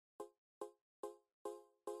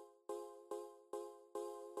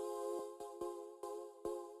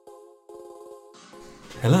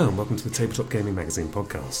Hello and welcome to the Tabletop Gaming Magazine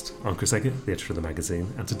podcast. I'm Chris Eggett, the editor of the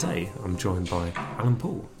magazine, and today I'm joined by Alan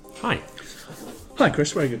Paull. Hi. Hi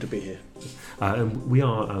Chris, very good to be here. And we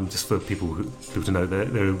are, just for people to know,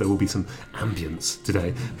 there will be some ambience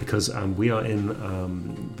today because we are in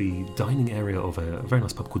the dining area of a very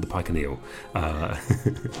nice pub called the Pike and Eel on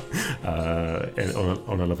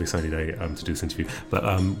a lovely sunny day to do this interview. But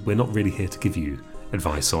we're not really here to give you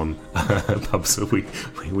advice on pubs that we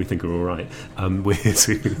think are all right. We're here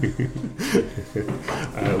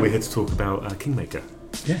to talk about Kingmaker.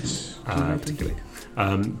 Yes, particularly.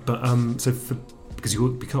 Because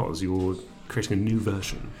you're creating a new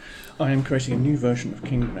version. I am creating a new version of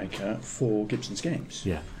Kingmaker for Gibson's Games.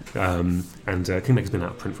 Yeah, and Kingmaker's been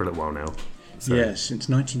out of print for a little while now. So. Yes, since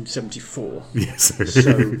 1974. Yes.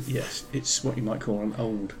 So yes, it's what you might call an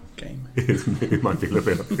old game. It might be a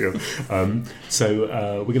little bit. Yeah.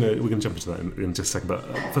 We're gonna jump into that in just a second. But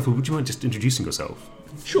first of all, would you mind just introducing yourself?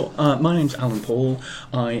 Sure. My name's Alan Paull.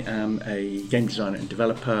 I am a game designer and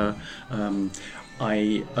developer.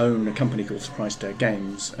 I own a company called Surprise Dare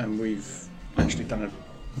Games, and we've actually done a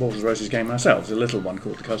Wars of Roses game ourselves, a little one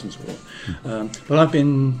called The Cousins War. But I've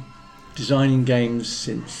been designing games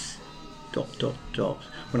since ...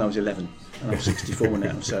 when I was 11, and I'm 64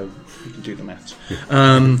 now, so you can do the maths.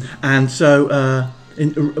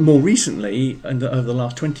 More recently, over the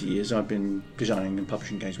last 20 years, I've been designing and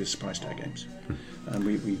publishing games with Surprise Dare Games. And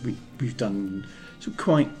we've done some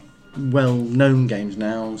quite well-known games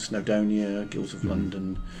now, Snowdonia, Guilds of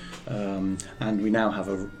London, and we now have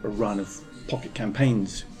a run of Pocket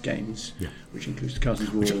Campaigns games, which includes The Cousins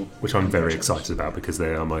War. Which I'm very excited about because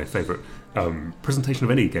they are my favourite presentation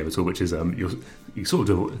of any game at all, which is you sort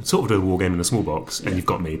of do a war game in a small box, and you've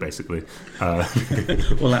got me, basically.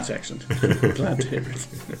 Well, that's excellent. Glad to hear it.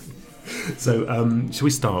 So, shall we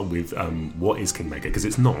start with what is Kingmaker? Because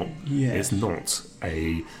it's not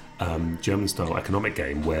a German-style economic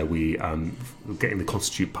game where we getting the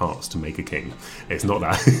constitute parts to make a king. It's not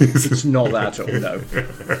that. It's not that at all. No.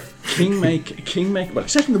 Kingmaker. Well,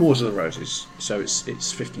 it's set in the Wars of the Roses, so it's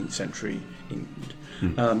 15th century England,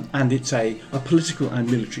 and it's a political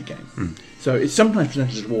and military game. So it's sometimes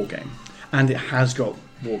presented as a war game, and it has got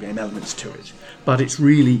war game elements to it, but it's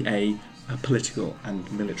really a political and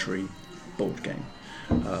military board game.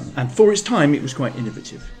 And for its time, it was quite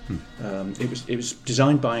innovative. It was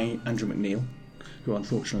designed by Andrew McNeil, who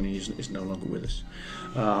unfortunately is no longer with us.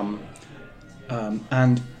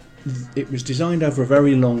 And it was designed over a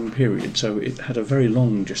very long period, so it had a very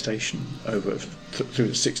long gestation over through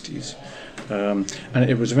the 60s. And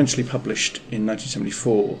it was eventually published in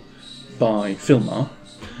 1974 by Filmar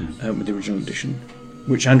with the original edition,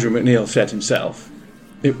 which Andrew McNeil said himself.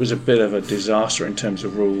 It was a bit of a disaster in terms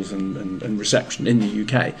of rules and reception in the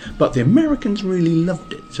UK, but the Americans really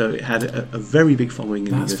loved it, so it had a very big following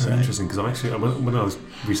in the USA. That's very interesting, because actually, when I was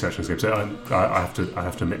researching this game, so I have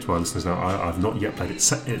to admit to our listeners now, I've not yet played it.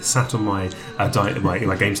 It sat on my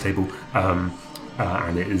my games table, and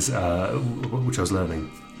it is which I was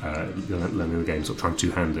learning the game, sort of trying to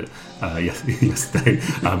two-hand it yesterday,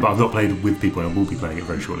 but I've not played with people, and I will be playing it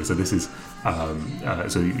very shortly. So this is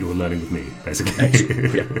so you're learning with me, basically.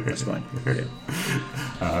 Yeah, that's fine. Yeah.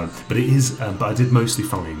 But it is. But I did mostly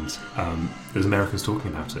find there's Americans talking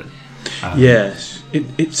about it. Yes,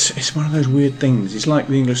 it's one of those weird things. It's like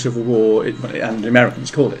the English Civil War, and the Americans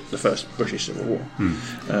called it the first British Civil War.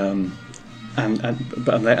 And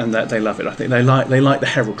they love it. I think they like the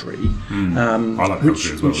heraldry. I like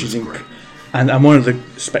heraldry as well. Which is and one of the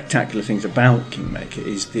spectacular things about Kingmaker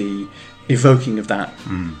is the evoking of that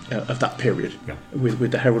period,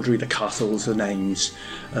 with the heraldry, the castles, the names,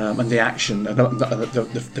 and the action,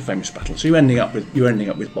 the famous battle. So you're ending up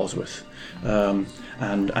with Bosworth, and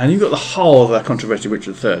you've got the whole of the controversy of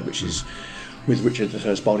Richard III, which is with Richard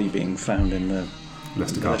III's body being found in the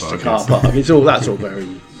Leicester car park.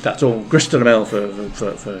 That's all grist to the mill for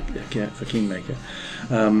Kingmaker,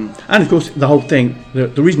 and of course the whole thing.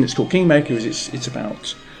 The reason it's called Kingmaker is it's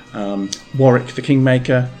about Warwick the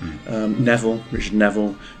Kingmaker, Richard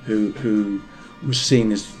Neville, who was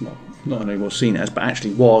seen as not only was seen as, but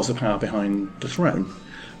actually was the power behind the throne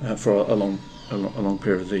for a long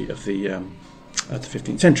period of the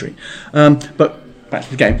 15th century. But back to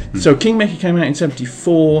the game. So Kingmaker came out in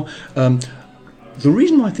 1974. The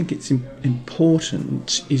reason why I think it's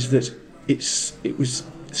important is that it's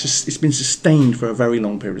been sustained for a very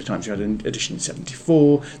long period of time. So you had an edition in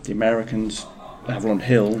 1974. The Americans, Avalon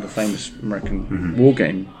Hill, the famous American war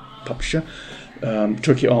game publisher,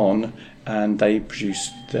 took it on, and they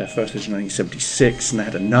produced their first edition in 1976, and they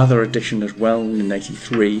had another edition as well in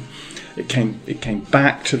 1983. It came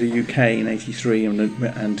back to the UK in '83,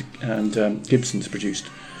 and Gibson's produced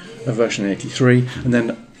a version in '83, and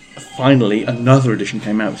then finally another edition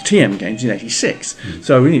came out with TM Games in '86.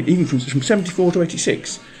 So even from '74 to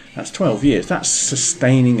 '86, that's 12 years. That's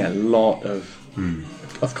sustaining a lot of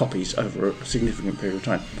copies over a significant period of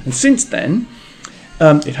time. And since then,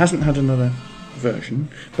 it hasn't had another version,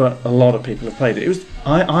 but a lot of people have played it.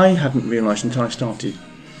 I hadn't realised until I started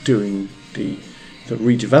doing the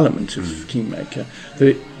redevelopment of Kingmaker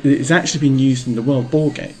that it's actually been used in the World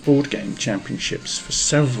Board Game Championships for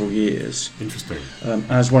several years. Interesting.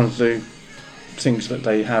 As one of the things that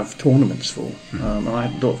they have tournaments for. And I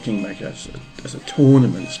hadn't thought of Kingmaker as a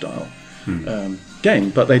tournament style game,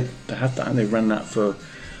 but they had that, and they ran that for,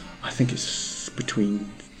 I think it's between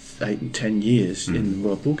 8 and 10 years in the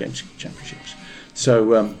World Board Games Championships.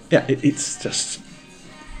 So it's just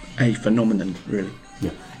a phenomenon, really.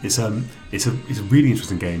 Yeah, it's a really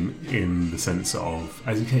interesting game in the sense of,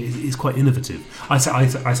 as you say, it's quite innovative. I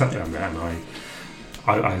sat down there and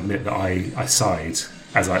I admit that I sighed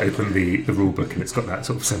as I opened the rule book, and it's got that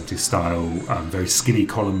sort of 70s style, very skinny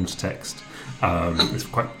columned text. It's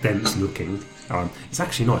quite dense looking. It's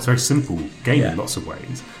actually not. It's a very simple game in lots of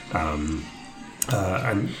ways,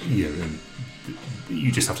 and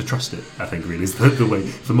you just have to trust it. I think really is the way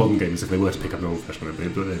for modern gamers. If they were to pick up an old fashioned one, they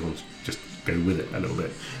want to just go with it a little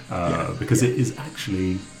bit, because it is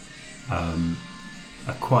actually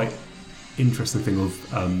a quite interesting thing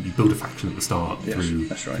of you build a faction at the start through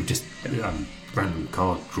just random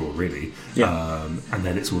card draw, really, and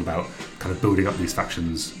then it's all about kind of building up these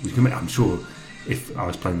factions. I'm sure if I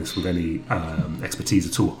was playing this with any expertise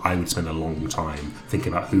at all, I would spend a long time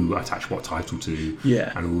thinking about who I attach what title to,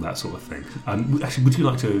 and all that sort of thing. Actually, would you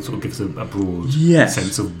like to sort of give us a broad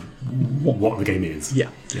sense of what the game is?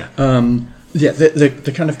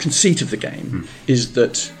 The kind of conceit of the game is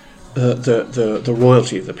that the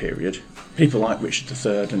royalty of the period, people like Richard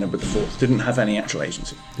III and Edward IV, didn't have any actual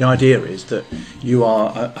agency. The idea is that you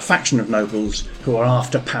are a faction of nobles who are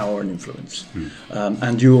after power and influence,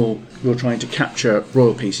 and you're trying to capture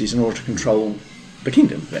royal pieces in order to control the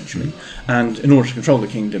kingdom eventually. And in order to control the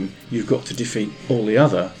kingdom, you've got to defeat all the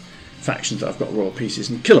other factions that have got royal pieces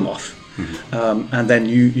and kill them off, and then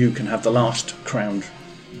you can have the last crowned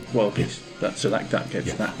royal piece. So that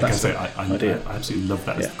gives that's the idea. I absolutely love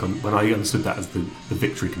that. When I understood that as the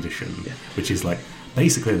victory condition, which is like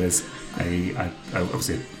basically there's a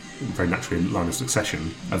obviously very naturally line of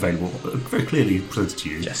succession available, very clearly presented to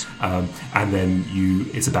you. Yes. And then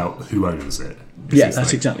it's about who owns it.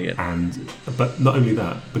 That's exactly it. But not only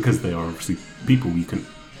that, because they are obviously people, you can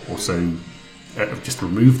also just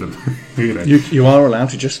remove them. You are allowed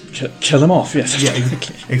to just kill them off. Yes. Yeah,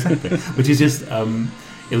 exactly. Which is just.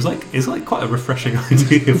 It's like quite a refreshing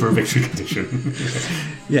idea for a victory condition.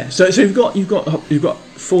 So you've got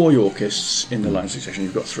 4 Yorkists in the line of succession.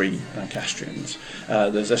 You've got 3 Lancastrians.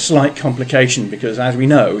 There's a slight complication because, as we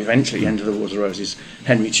know, eventually, end of the Wars of the Roses,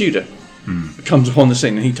 Henry Tudor comes upon the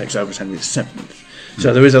scene and he takes over as Henry VII.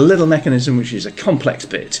 So there is a little mechanism which is a complex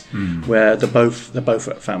bit where the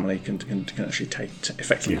Beaufort family can actually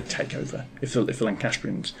effectively take over. If the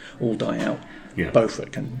Lancastrians all die out,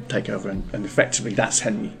 Beaufort can take over, and effectively that's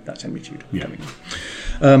Henry Tudor coming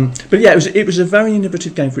in. But it was a very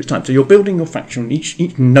innovative game for its time. So you're building your faction.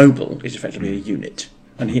 Each noble is effectively a unit,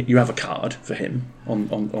 and you have a card for him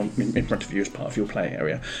in front of you as part of your play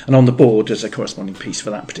area, and on the board there's a corresponding piece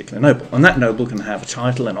for that particular noble, and that noble can have a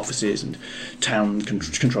title and offices and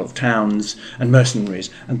control of towns and mercenaries,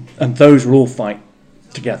 and those will all fight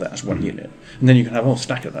together as one unit. And then you can have a whole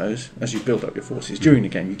stack of those as you build up your forces. During the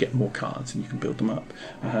game you get more cards and you can build them up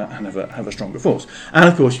and have a stronger force. And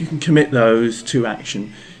of course you can commit those to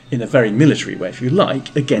action in a very military way, if you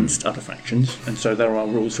like, against other factions, and so there are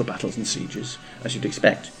rules for battles and sieges, as you'd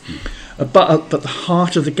expect. But the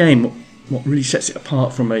heart of the game, what really sets it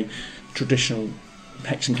apart from a traditional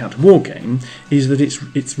hex and counter war game, is that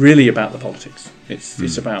it's really about the politics.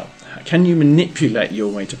 It's about can you manipulate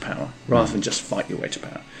your way to power rather than just fight your way to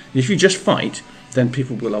power. If you just fight, then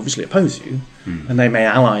people will obviously oppose you, and they may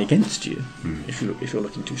ally against you if you're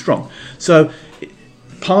looking too strong. So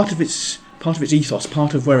part of its ethos,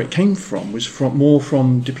 part of where it came from, was more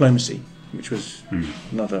from diplomacy, which was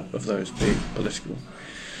another of those big political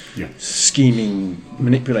scheming,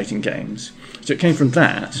 manipulating games. So it came from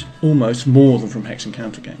that almost more than from hex and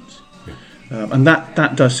counter games. And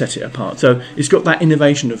that does set it apart. So it's got that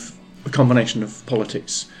innovation of a combination of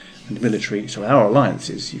politics and military. So our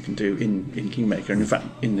alliances you can do in Kingmaker, and in fact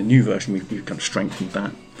in the new version we've kind of strengthened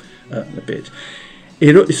that a bit.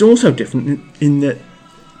 It's also different in that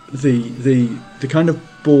the kind of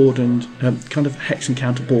board and kind of hex and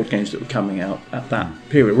counter board games that were coming out at that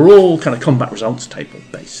period were all kind of combat results table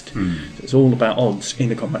based. So it's all about odds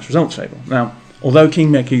in a combat results table. Now, although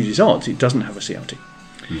Kingmaker uses odds, it doesn't have a CRT.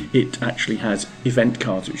 It actually has event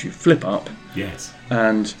cards which you flip up. Yes.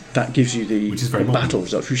 And that gives you the battle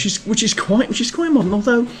results, which is quite modern.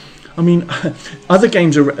 Although, I mean, other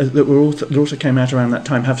games that also came out around that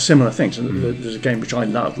time have similar things. There's a game which I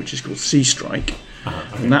love, which is called Sea Strike,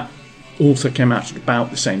 Okay. and that also came out at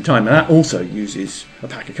about the same time, and that also uses a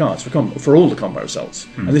pack of cards for all the combat results.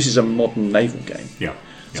 And this is a modern naval game. Yeah.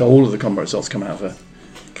 So all of the combat results come out of a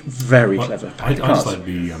very clever pack of cards. I just like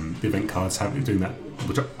the event cards doing that,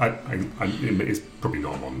 which it's probably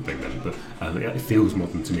not a modern thing then, but it feels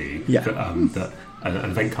modern to me. Yeah. That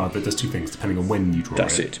an event card that does two things depending on when you draw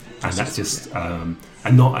That's it. That's and that's just and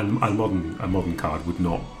not a modern card would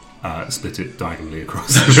not split it diagonally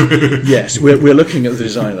across. Yes, we're looking at the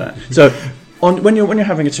design of that. So when you're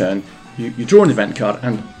having a turn, you draw an event card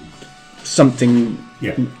and something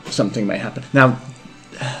may happen. Now,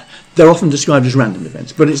 they're often described as random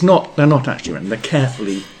events, but they're not actually random.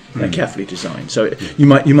 They're carefully designed. So you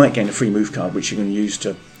might gain a free move card, which you can use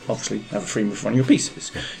to obviously have a free move for one of your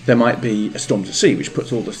pieces. Yeah. There might be a storm to sea, which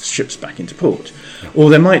puts all the ships back into port. Yeah. Or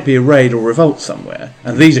there might be a raid or revolt somewhere,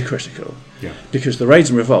 and these are critical. Yeah. Because the raids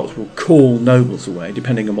and revolts will call nobles away,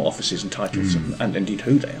 depending on what offices and titles and indeed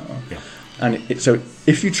who they are. Yeah. And so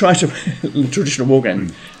if you try to, traditional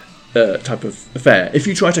wargame type of affair, if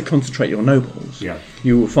you try to concentrate your nobles,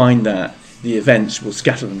 you will find that the events will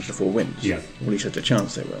scatter them to the four winds. Yeah. Or at least at a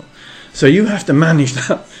chance they will. So you have to manage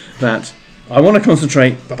that I want to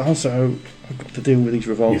concentrate, but also I've got to deal with these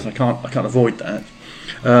revolts. I can't avoid that.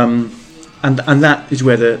 And that is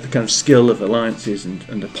where the kind of skill of alliances and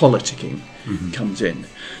the politicking comes in.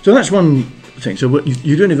 So that's one thing. So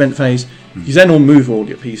you do an event phase, you then all move all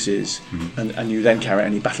your pieces, and you then carry out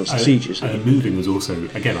any battles and sieges. Moving was also,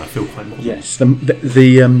 again, I feel quite modern. Yes,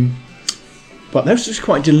 but that was just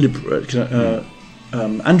quite deliberate, because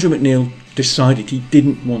Andrew McNeil decided he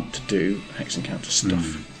didn't want to do hex and counter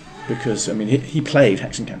stuff. Because I mean, he played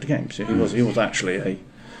hex and counter games. He was actually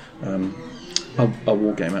a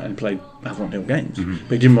war gamer and played Avalon Hill games,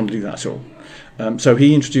 but he didn't want to do that at all. So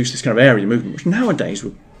he introduced this kind of area movement, which nowadays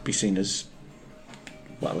would be seen as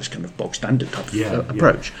this kind of bog standard type of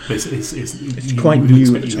approach. But it's quite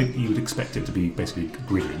new at the time. You would expect it to be basically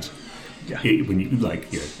gridded. Yeah. When you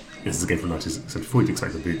this is a game from 1974. You'd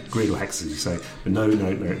expect it to be grid or hexes. You say, but no,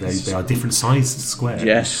 they are different sized squares.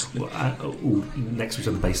 Yes. All next to each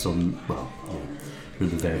other based on the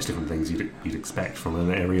various different things you'd expect from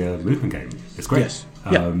an area movement game. It's great. Yes.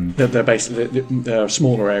 They're basically there are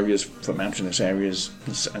smaller areas for mountainous areas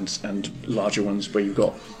and larger ones where you've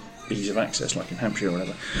got ease of access, like in Hampshire or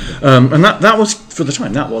whatever. And that was, for the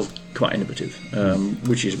time, that was quite innovative,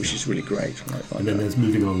 which is really great. And then there's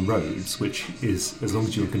moving along roads, which is, as long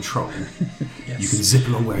as you're in control, you can zip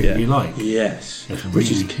along wherever you like. Yes,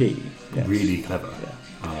 which is key. Yes. Really clever.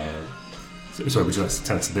 Yeah. Sorry, would you like to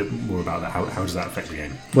tell us a bit more about that? How does that affect the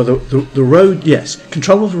game? Well, the road, yes.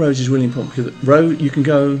 Control of the roads is really important, because the road, you can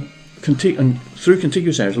go through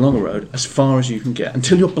contiguous areas along a road as far as you can get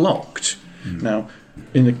until you're blocked. Now,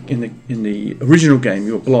 in the original game,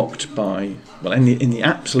 you're blocked by in the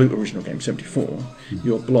absolute original game, 74,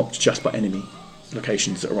 you're blocked just by enemy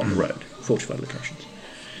locations that are on the road, fortified locations.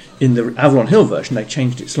 In the Avalon Hill version, they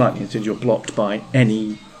changed it slightly and said you're blocked by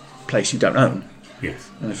any place you don't own. Yes.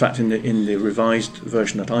 And in fact, in the revised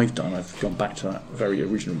version that I've done, I've gone back to that very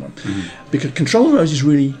original one, because control of roads is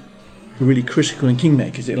really critical in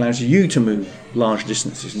Kingmaker, because it allows you to move large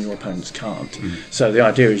distances and your opponents can't. So the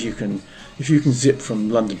idea is if you can zip from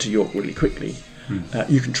London to York really quickly,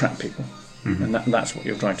 you can trap people. And that's what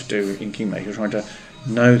you're trying to do in Kingmaker. You're trying to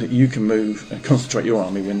know that you can move and concentrate your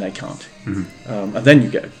army when they can't. And then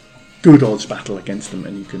you get a good odds battle against them,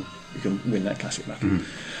 and you can win that classic battle.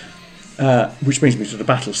 Which brings me to the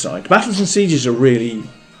battle side. Battles and sieges are really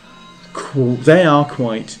cool. They are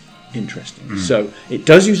quite interesting. So it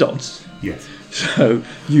does use odds. Yes. So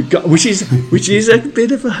you got which is a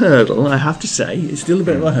bit of a hurdle, I have to say. It's still a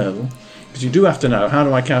bit of a hurdle, because you do have to know, how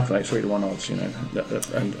do I calculate 3-to-1 odds? You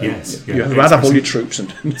have to add up all your troops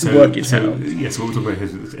and work it out. Yes, what we're talking about here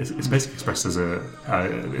is it's basically expressed as a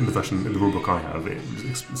in the rulebook I have,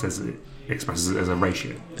 it says it expresses it as a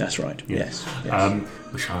ratio. That's right. Yeah. Yes.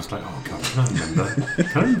 Which I was like, oh god, can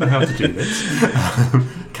I remember how to do this?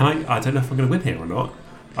 I don't know if I'm going to win here or not.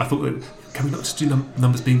 I thought that, can we not just do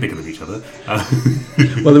numbers being bigger than each other?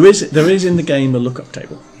 Well, there is in the game a lookup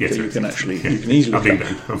table Yes, that you can easily I'm look being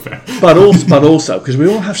up. unfair. But also because we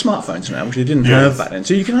all have smartphones now, which we didn't have back then,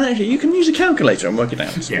 so you can use a calculator and work it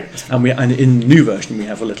out. Yeah. And in the new version we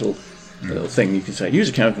have a little thing you can say use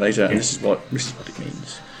a calculator, and this is what it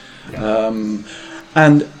means. Yeah.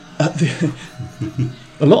 And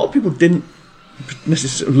a lot of people didn't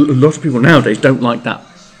necessarily. A lot of people nowadays don't like that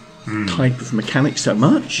type of mechanic so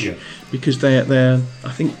much because they're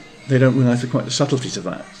I think they don't realise quite the subtleties of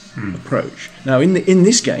that approach. Now in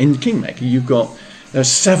this game, in Kingmaker,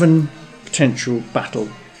 there's 7 potential battle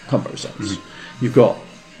combo sets. You've got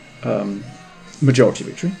majority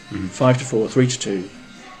victory, 5-4, 3-2,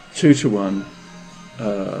 2-1,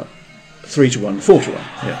 3-1, 4-1.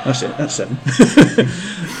 Yeah, that's it. That's 7.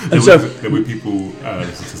 There were people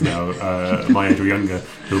listening to us now, my age or younger,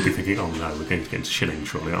 who'll be thinking, "Oh no, we're going to get into shilling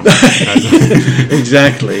shortly, aren't we?"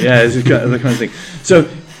 Exactly. Yeah, it's the kind of thing. So,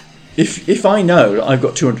 if I know that I've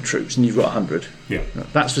got 200 troops and you've got 100,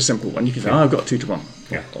 that's the simple one. You can say, "I've got 2-1."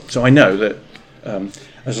 Yeah. So I know that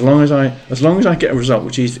as long as I get a result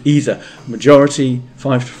which is either majority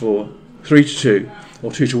 5-4, 3-2. Or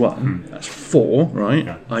 2-1, that's 4, right?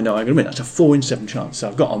 Yeah. I know I'm going to win. That's a 4 in 7 chance. So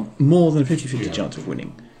I've got a more than a 50-50 chance of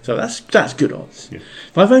winning. So that's good odds. Yeah.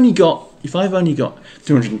 If I've only got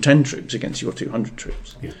 210 troops against your 200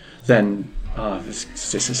 troops, then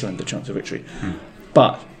it's just a slender chance of victory.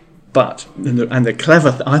 But the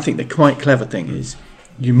clever, I think the quite clever thing is,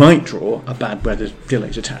 you might draw a bad weather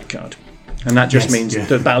delayed attack card. And that just means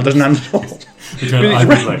the battle doesn't end at all. Which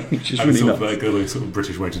I which is really sort of like a sort of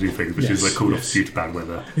British way to do things, which is like called off due to bad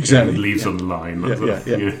weather. Exactly. Leaves on the line.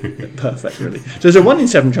 Perfect, really. So there's a 1 in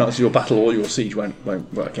 7 chance your battle or your siege won't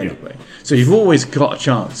work anyway. So you've always got a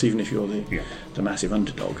chance, even if you're the massive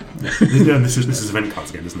underdog. This is event cards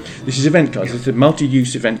again, isn't it? This is event cards. It's the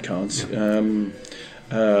multi-use event cards. So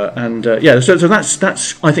that's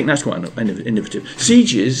I think that's quite innovative.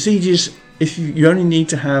 Sieges. If you only need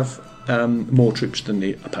to have more troops than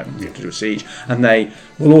the opponent to do a siege, and they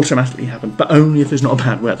will automatically happen, but only if there's not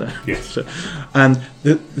bad weather. Yes. So, and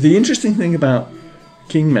the interesting thing about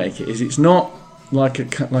Kingmaker is it's not like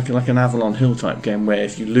an Avalon Hill type game where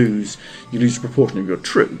if you lose a proportion of your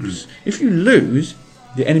troops. If you lose,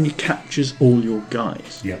 the enemy captures all your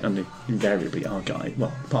guys, and they invariably are guys.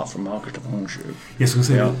 Well, apart from Margaret of Anjou. Yes, I was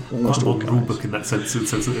going to say almost all modern rule book in that sense. In the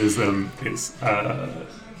sense that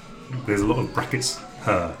there's a lot of brackets.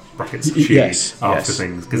 Brackets she after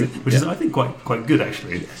things, which is I think quite good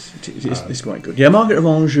actually. Yes, it's quite good. Yeah, Margaret of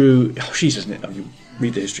Anjou. She's, isn't it? You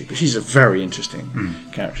read the history, but she's a very interesting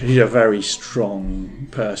character. She's a very strong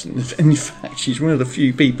person. In fact, she's one of the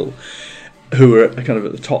few people who are kind of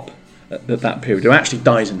at the top at that period who actually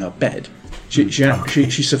dies in her bed. She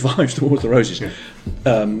survives the War of the Roses.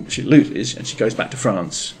 She loses and she goes back to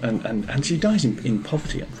France and she dies in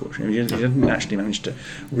poverty, unfortunately. She doesn't actually manage to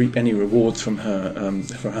reap any rewards from her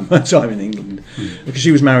time in England because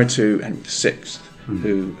she was married to Henry VI,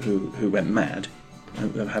 who went mad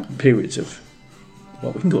and had periods of,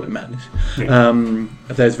 well, we can call it madness.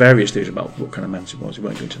 There's various theories about what kind of madness it was. We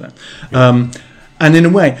won't go into that. And in a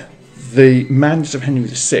way, the madness of Henry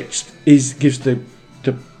VI gives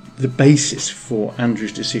the basis for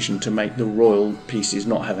Andrew's decision to make the royal pieces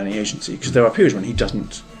not have any agency, because there are periods when he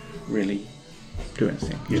doesn't really do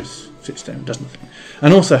anything. He just sits there and does nothing.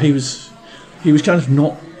 And also he was kind of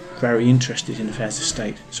not very interested in affairs of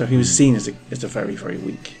state, so he was seen as a very, very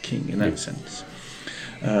weak king in that sense,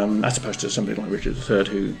 as opposed to somebody like Richard III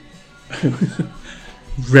who was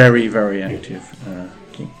very, very active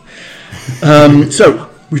king. So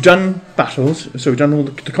we've done battles, so we've done all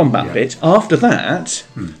the combat bit. After that,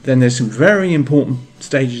 then there's some very important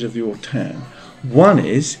stages of your turn. One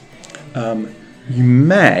is you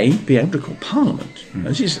may be able to call Parliament.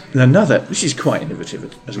 This is quite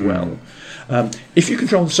innovative as well. If you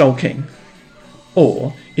control the sole king,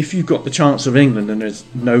 or if you've got the Chancellor of England and there's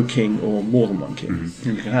no king or more than one king,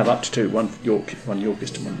 you can have up to 2, one Yorkist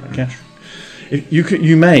and one Lancastrian.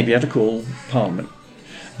 You may be able to call Parliament.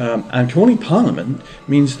 And calling Parliament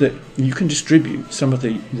means that you can distribute some of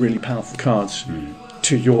the really powerful cards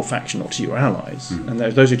to your faction or to your allies, and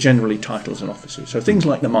those are generally titles and offices. So things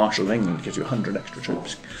like the Marshal of England gives you 100 extra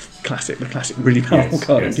troops, the classic really powerful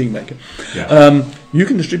card in Kingmaker. You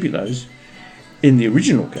can distribute those in the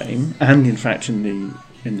original game, and in fact in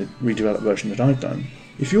the redeveloped version that I've done.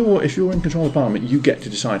 If you're in control of Parliament, you get to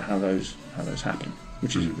decide how those happen,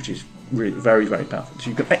 which is really very, very powerful. So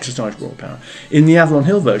you can exercise royal power. In the Avalon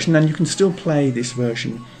Hill version, and you can still play this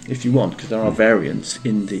version if you want, because there are variants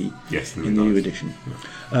in the new edition.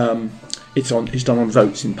 It's done on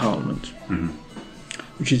votes in Parliament.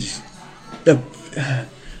 which is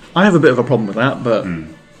I have a bit of a problem with that, but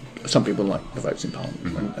some people like the votes in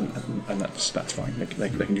Parliament, and that's fine. They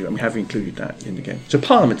can do it. And we have included that in the game. So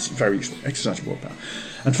Parliament's very exercising world power.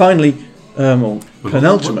 And finally,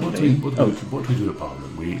 penultimately, what do we do at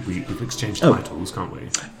Parliament? We exchange titles, can't we?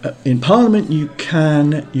 In Parliament, you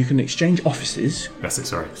can exchange offices. That's it.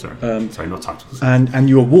 Sorry, not titles. And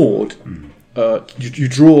you award. You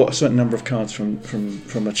draw a certain number of cards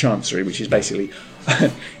from a chancery, which is basically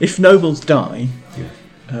if nobles die. Yeah.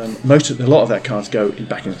 A lot of their cards go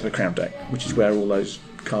back into the crown deck, which is where all those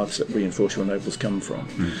cards that reinforce your nobles come from.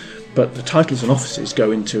 But the titles and offices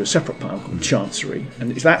go into a separate pile called chancery,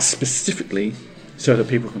 and that's specifically so that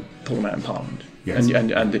people can pull them out in Parliament. Yes.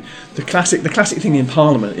 And the classic thing in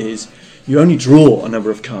Parliament is you only draw a number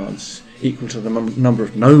of cards equal to the number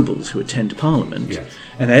of nobles who attend Parliament, yes.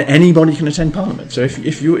 And anybody can attend Parliament. So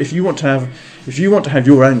if you want to have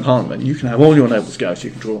your own Parliament, you can have all your nobles go, so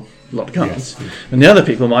you can draw a lot of cards, yes. And the other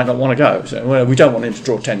people might not want to go. So we don't want him to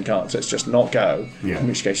draw 10 cards. Let's just not go. Yeah. In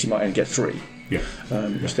which case, you might only get 3. Yeah.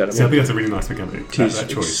 Instead of. So I think that's a really nice mechanic. That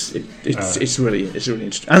choice. It's really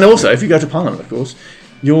interesting. And also, if you go to Parliament, of course,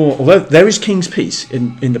 although there is King's Peace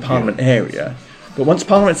in the Parliament area, but once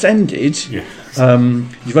Parliament's ended, yes.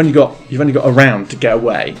 You've only got a round to get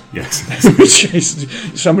away. Yes. Which is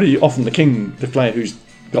somebody, often the player who's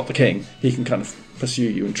got the king, he can kind of pursue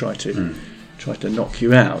you and try to knock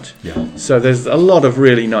you out. Yeah. So there's a lot of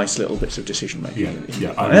really nice little bits of decision making.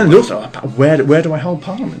 And also, where do I hold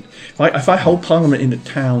Parliament? If I hold Parliament in a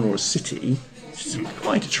town or a city, which is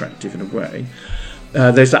quite attractive in a way,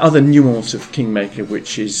 there's that other nuance of Kingmaker,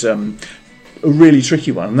 which is a really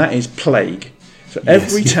tricky one, and that is plague. So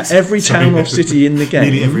every town or city in the game,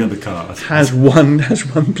 nearly every other card has one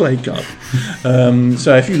plague card.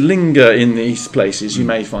 So if you linger in these places, you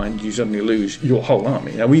may find you suddenly lose your whole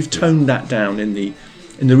army. Now we've toned that down in the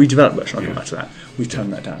redeveloped version. I'll come back to that. We've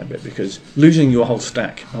toned that down a bit because losing your whole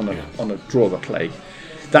stack on a draw of a plague,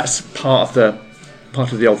 that's part of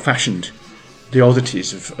the old-fashioned, the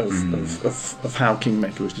oddities of how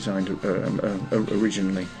Kingmaker was designed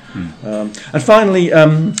originally. And finally,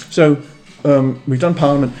 we've done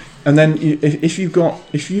Parliament, and then if you've got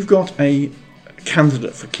a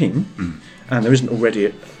candidate for king, and there isn't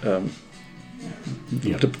already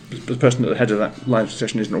the person at the head of that line of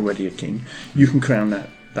succession isn't already a king, you can crown that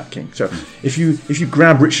king. So if you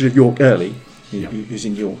grab Richard of York early, who's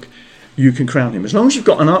in York, you can crown him as long as you've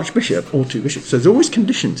got an archbishop or 2 bishops. So there's always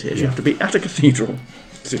conditions here. So you have to be at a cathedral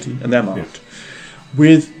city, and they're marked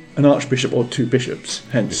with an archbishop or 2 bishops,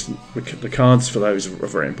 hence the cards for those are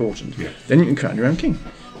very important. Then you can crown your own king,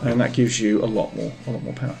 and that gives you a lot more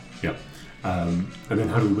power. And then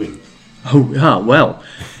how do we win? Well,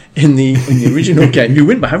 in the original game, you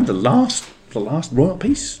win by having the last royal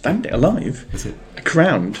piece standing alive,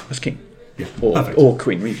 crowned as king. Or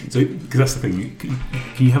Queen Regent. So, because that's the thing,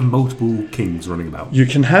 can you have multiple kings running about? You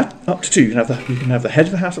can have up to 2. You can have the head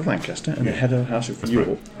of the House of Lancaster and the head of the House of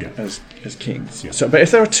York as kings. So, but if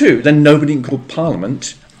there are 2, then nobody can call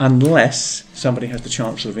Parliament unless somebody has the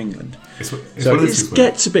Chancellor of England. It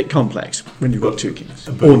gets a bit complex when you've got 2 kings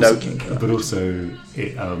or no king. But also,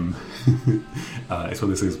 it's one of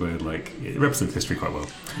those things where it represents history quite well,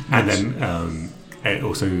 and then. It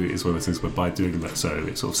also is one of those things where by doing that, so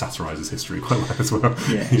it sort of satirises history quite well as well.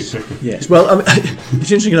 Yes. Well,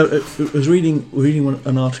 it's interesting. I was reading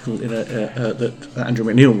an article that Andrew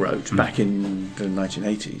McNeill wrote back in the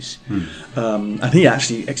 1980s, and he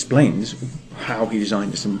actually explains how he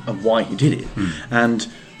designed this and why he did it. And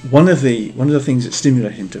one of the things that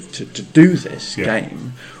stimulated him to do this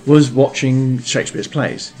game was watching Shakespeare's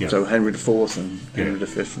plays. So Henry IV and Henry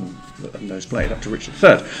V and those plays up to Richard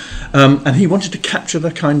III, and he wanted to capture the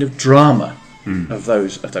kind of drama of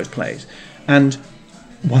those plays. And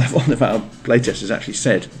one of our playtesters actually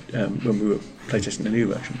said when we were playtesting the new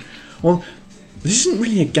version, well, this isn't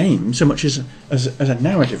really a game so much as a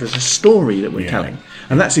narrative, as a story that we're telling,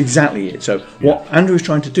 and that's exactly it. So what Andrew is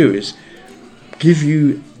trying to do is give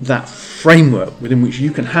you that framework within which you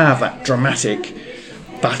can have that dramatic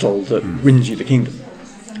battle that wins you the kingdom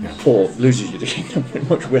or loses you the kingdom,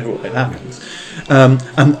 whichever way it happens.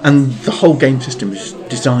 And the whole game system is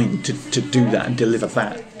designed to do that and deliver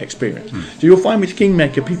that experience. So you'll find with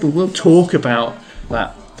Kingmaker, people will talk about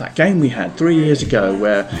that game we had 3 years ago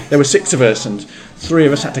where there were 6 of us and 3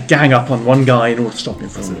 of us had to gang up on one guy in order to stop him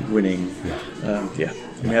from winning. And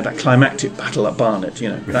we had that climactic battle at Barnet,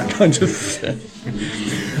 that kind of thing.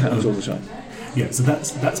 That was all the time. So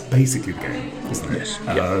that's basically the game, isn't it?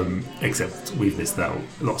 Yes. Except we've listed out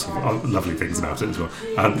lots of lovely things about it as well.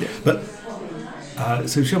 But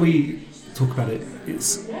so shall we talk about it?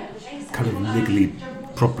 It's kind of niggly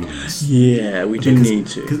problems. Yeah, we do need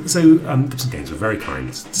to. So, Gibson Games were very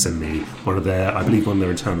kind to send me one of their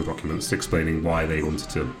internal documents explaining why they wanted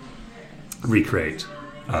to recreate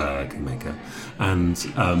Kingmaker, and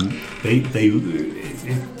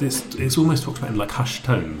it's almost talked about in like hushed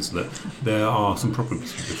tones that there are some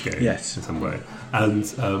problems with this game, yes, in some way. And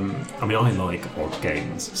I mean, I like odd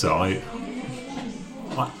games, so I'm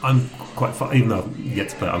quite fond, even though I've yet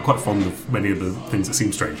to play it, I'm quite fond of many of the things that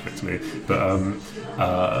seem strange to me.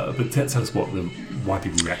 But tell us why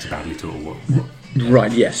people reacted badly to it, or what.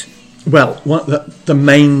 Right. Yes. Well, one of the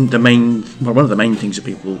main things that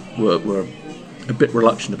people were a bit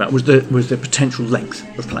reluctant about was the potential length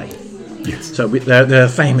of play. Yes. So they're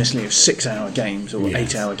famously of 6-hour games or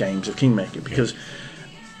 8-hour games of Kingmaker because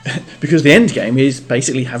the end game is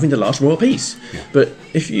basically having the last royal piece. Yeah. But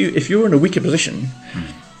if you're in a weaker position,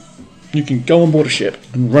 you can go on board a ship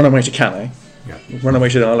and run away to Calais, run away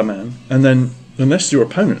to the Isle of Man, and then unless your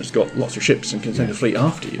opponent has got lots of ships and can send a fleet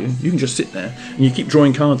after you, you can just sit there and you keep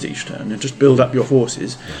drawing cards each turn and just build up your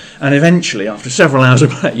forces. And eventually, after several hours of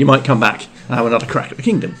play, you might come back and have another crack at the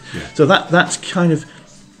kingdom. So that's kind of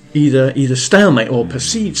either stalemate or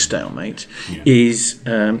perceived stalemate is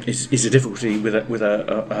a difficulty with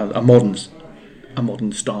a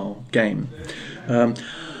modern style game.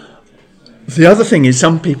 The other thing is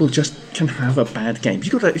some people just can have a bad game.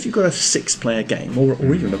 If you've got a 6-player game or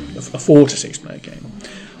even a 4 to 6 player game,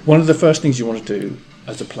 one of the first things you want to do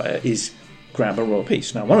as a player is grab a royal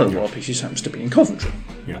piece. Now, one of the royal pieces happens to be in Coventry.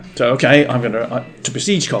 Yeah. So, okay, I'm going to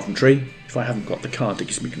besiege Coventry. If I haven't got the card that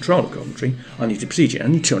gives me control of Coventry, I need to besiege it. I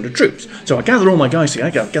need 200 troops. So I gather all my guys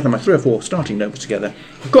together. I gather my 3 or 4 starting nobles together.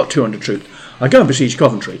 I've got 200 troops. I go and besiege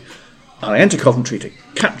Coventry. I enter Coventry to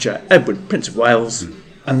capture Edward, Prince of Wales.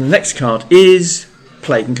 And the next card is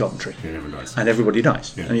Plague in Coventry. Yeah, everyone dies. And everybody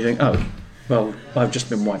dies. Yeah. And you think, oh, well, I've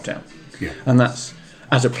just been wiped out. Yeah. And that's,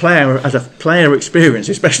 as a player experience,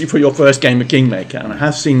 especially for your first game of Kingmaker, and I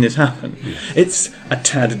have seen this happen, it's a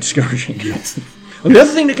tad discouraging. Yes. And the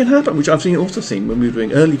other thing that can happen, which I've also seen when we were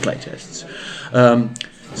doing early playtests,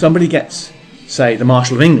 somebody gets, say, the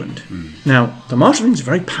Marshal of England. Now, the Marshal of England is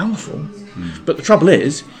very powerful, but the trouble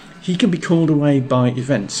is, he can be called away by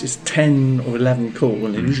events. It's 10 or 11 call.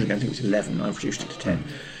 Well, originally I think it was 11. I've reduced it to 10.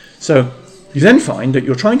 So you then find that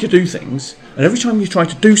you're trying to do things, and every time you try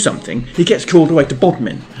to do something, he gets called away to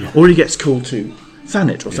Bodmin, or he gets called to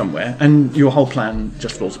Thanet or somewhere, and your whole plan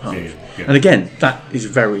just falls apart. And again, that is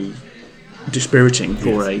very dispiriting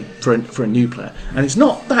for a new player, and it's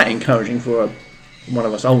not that encouraging for one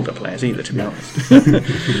of us older players either, to be honest.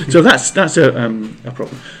 So that's a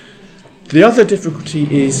problem. The other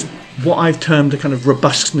difficulty is what I've termed a kind of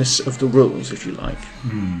robustness of the rules, if you like.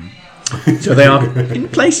 So they are, in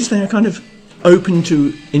places, they are kind of open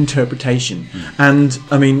to interpretation. And,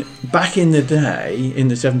 I mean, back in the day, in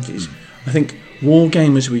the 70s, I think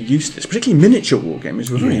wargamers were used to this, particularly miniature wargamers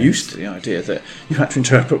were very used to the idea that you had to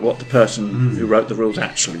interpret what the person who wrote the rules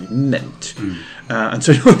actually meant. And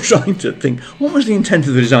so you're trying to think, what was the intent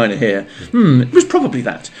of the designer here? It was probably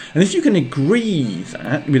that. And if you can agree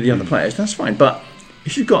that with the other players, that's fine. But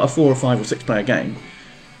if you've got a 4 or 5 or 6 player game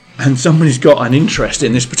and somebody's got an interest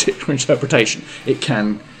in this particular interpretation, it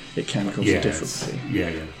can cause a difficulty.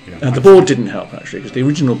 And the board didn't help, actually, because the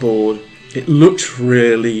original board, it looked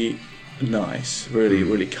really nice,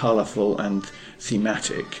 really colourful and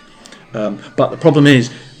thematic. But the problem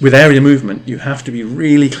is, with area movement, you have to be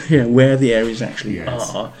really clear where the areas actually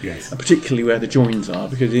are, and particularly where the joins are,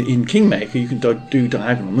 because in Kingmaker you can do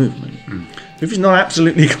diagonal movement. If it's not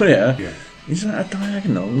absolutely clear, is that a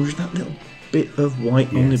diagonal, or is that little bit of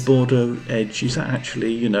white on the border edge, is that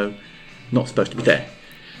actually, not supposed to be there?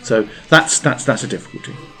 So that's a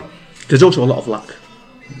difficulty. There's also a lot of luck.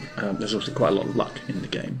 There's also quite a lot of luck in the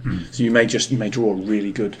game. So you may draw a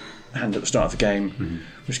really good hand at the start of the game,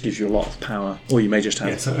 which gives you a lot of power, or you may just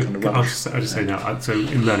have kind of rubbish. I'll just say now, so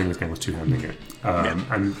in learning this game I was two-handing it,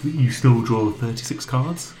 and you still draw 36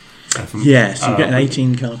 cards? Yes, you get an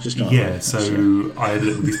 18 cards to start with. So I had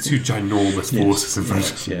these 2 ginormous forces in front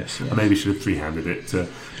of me. I maybe should have three-handed it to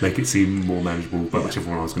make it seem more manageable by whichever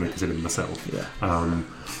one I was going to consider myself.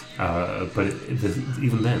 But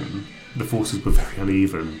even then, the forces were very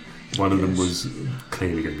uneven. One of them was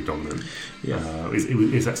clearly going to be dominant.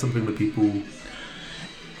 Is that something that people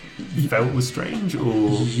felt was strange,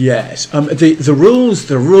 or yes? The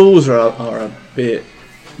rules are a bit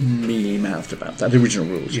mealy mouthed about that. The original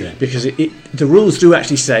rules, because the rules do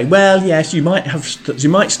actually say, well, yes, you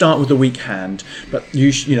might start with a weak hand, but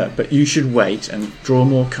you should wait and draw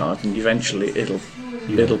more cards, and eventually it'll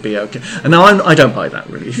it'll be okay. And now I don't buy that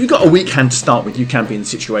really. If you've got a weak hand to start with, you can be in a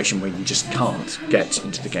situation where you just can't get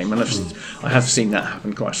into the game. And I have seen that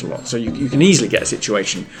happen quite a lot. So you can easily get a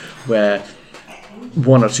situation where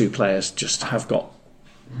one or two players just have got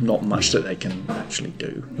not much that they can actually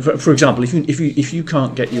do. For example, if you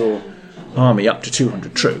can't get your army up to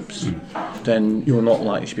 200 troops, then you're not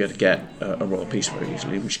likely to be able to get a royal peace very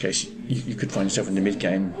easily, in which case you could find yourself in the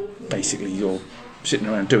mid-game, basically you're sitting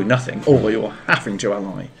around doing nothing, or you're having to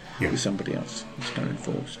ally with somebody else. It's kind of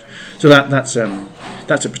enforced. So that's a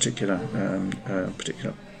particular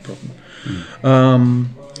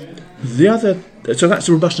problem. The other, so that's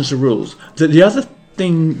the robustness of rules. The other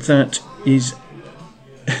thing that is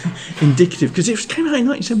indicative, because it came out in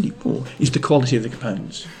 1974, is the quality of the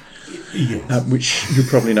components. Yes. Which you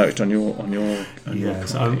probably noticed on your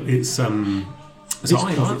yes, it's I'm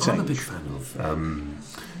a big fan of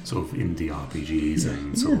sort of indie RPGs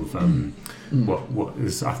and sort of what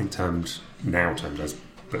is I think termed as,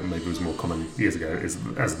 but maybe it was more common years ago, is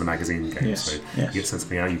as the magazine game. Yes, so yes. you get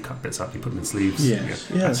something out, you cut bits up, you put them in sleeves. Yes.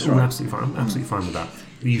 Yeah, that's right. absolutely fine. I'm absolutely fine with that.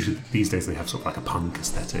 Usually these days they have sort of like a punk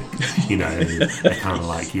aesthetic, you know. They're kind of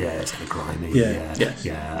like, it's kind of grimy,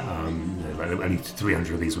 only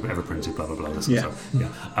 300 of these were ever printed, blah blah blah. I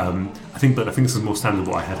think this is more standard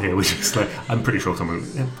what I had here, which is like, I'm pretty sure someone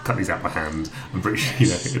cut these out by hand. I'm pretty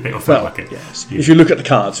sure, they all felt like it. Yes. If you look at the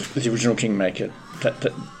cards of the original Kingmaker,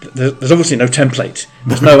 there's obviously no template.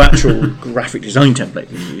 There's no actual graphic design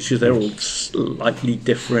template because they're all slightly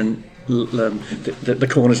different. The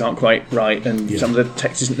corners aren't quite right, and some of the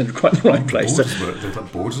text isn't in quite the right place. There's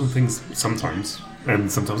like borders and things sometimes,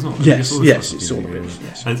 and sometimes not. Yes, it's all of it.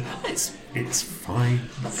 Yes. And it's fine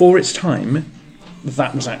for its time.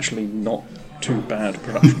 That was actually not too bad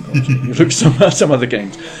production quality. You look at some other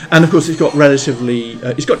games, and of course it's got relatively.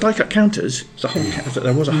 It's got die cut counters.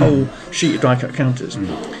 There was a whole sheet of die cut counters,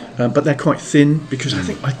 but they're quite thin because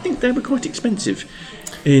I think they were quite expensive.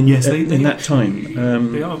 In that time,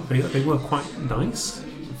 they were quite nice.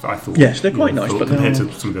 I thought. Yes, they're quite nice, but compared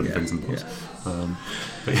to some of the other things in the box.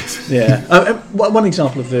 One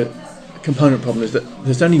example of the component problem is that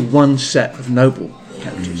there's only one set of noble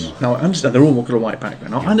counters. Now I understand they're all got a white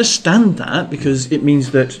background. I understand that because it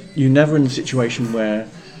means that you're never in a situation where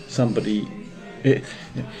somebody can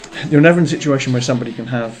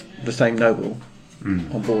have the same noble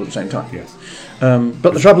on board at the same time. Yes.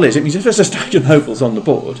 But the trouble is, it means if there's a stack of nobles on the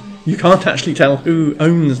board, you can't actually tell who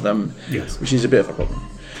owns them, which is a bit of a problem.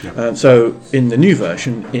 Yeah. So in the new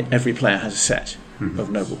version, every player has a set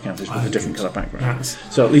of noble counters with a different colour background.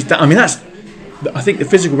 So at least I think the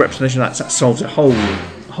physical representation of that solves a whole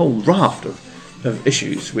raft of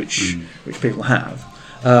issues which people have,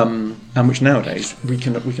 and which nowadays we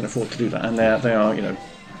can afford to do that, and they are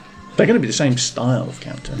they're going to be the same style of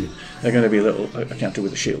counter. Yeah. They're going to be a counter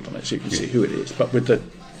with a shield on it, so you can see who it is. But with the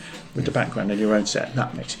background in your own set,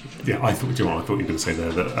 that makes a huge difference. Yeah, I thought you were going to say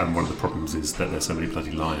there that one of the problems is that there's so many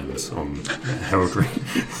bloody lions on heraldry.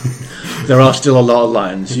 There are still a lot of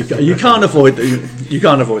lions. You can't avoid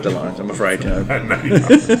the lions, I'm afraid. No, you can't.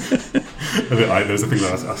 There was a thing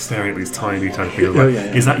that I was staring at these tiny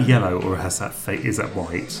things. Is that yellow or has that is that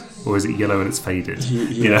white or is it yellow and it's faded?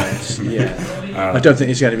 Yes, I don't think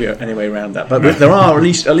there's going to be any way around that. But there are at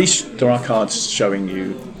least there are cards showing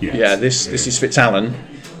you. Yes. Yeah, this is Fitzalan,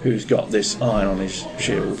 who's got this iron on his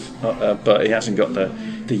shield, but he hasn't got the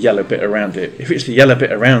yellow bit around it. If it's the yellow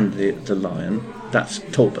bit around the lion, that's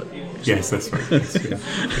Talbot. Yes, that's right.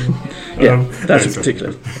 That's a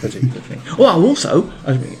particular thing. Well, also,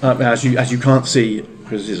 as you can't see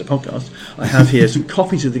because this is a podcast, I have here some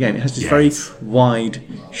copies of the game. It has this very wide,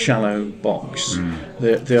 shallow box.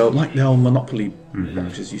 They're like the old Monopoly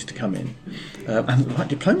boxes used to come in, and like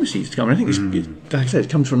Diplomacy used to come in. I think like I said, it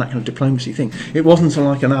comes from that kind of diplomacy thing. It wasn't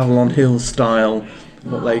like an Avalon Hill style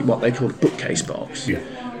what they called a bookcase box. Yeah.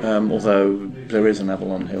 Although there is an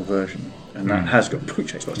Avalon Hill version. And that has got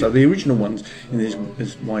bookcase boxes. So the original ones in these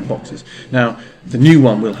wide boxes. Now the new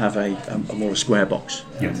one will have a more square box.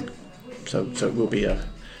 Yes. So it will be a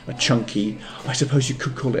chunky. I suppose you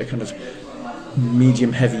could call it a kind of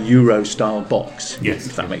medium heavy Euro style box. Yes.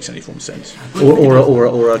 If that makes any form of sense. Or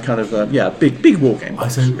a kind of big war game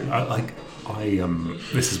box.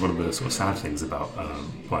 This is one of the sort of sad things about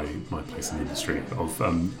my place in the industry of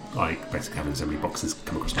basically having so many boxes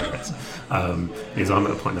come across my desk. Is I'm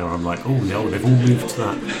at a point now where I'm like, they've all moved to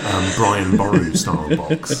that Brian Boru style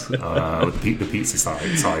box, with the pizza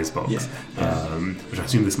size box, which I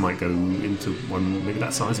assume this might go into one maybe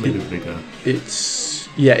that size, maybe bigger. It's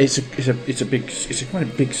quite a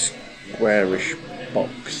big squarish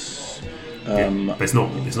box. But it's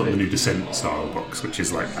not the new Descent style box, which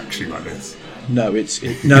is like actually like this. No, no.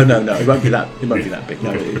 It won't be that. It won't be that big.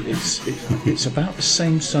 No, it's about the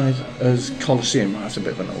same size as Colosseum. That's a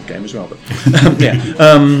bit of an old game as well, but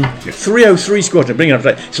 303 Squadron. Bring it up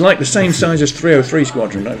to date. It's like the same size as 303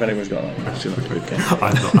 Squadron. If anyone's got that, it's like a good game.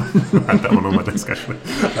 I've not had that one on my desk actually.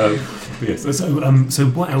 Yes. So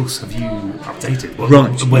what else have you updated?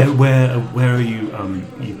 Where are you?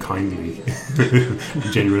 You kindly,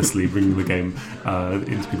 generously bringing the game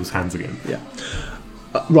into people's hands again? Yeah.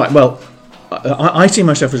 Right. Well. I see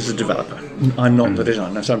myself as a developer. I'm not the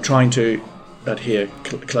designer, so I'm trying to adhere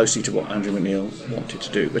closely to what Andrew McNeil wanted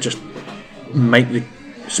to do, but just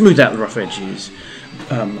smooth out the rough edges,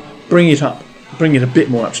 bring it a bit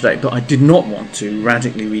more up to date. But I did not want to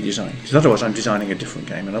radically redesign, because otherwise I'm designing a different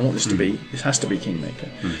game, and I want this to be. This has to be Kingmaker.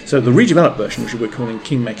 So the redeveloped version, which we're calling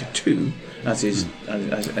Kingmaker 2, as in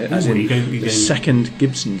the second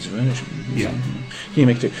Gibson's version. Yeah.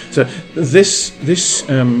 Kingmaker 2. So this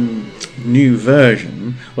new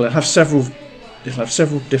version, well, it'll have several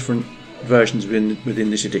different versions within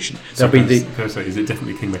this edition. So is it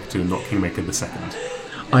definitely Kingmaker 2 and not Kingmaker the second?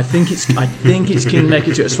 I think it's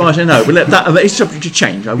Kingmaker 2, as far as I know. But it's subject to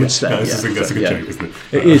change, I would say. That's a good joke, isn't it?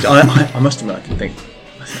 It is. I must admit,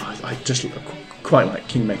 I just quite like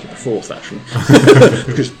Kingmaker the 4th, actually,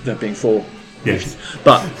 because there being 4 Yes.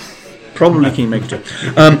 But probably Kingmaker 2.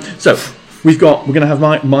 So we're going to have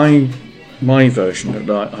my version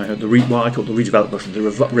that I had what I call the redeveloped version, the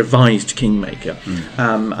revised Kingmaker,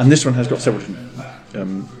 and this one has got several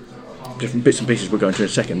different bits and pieces we'll go into in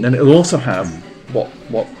a second. Then it'll also have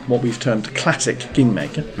what we've termed the classic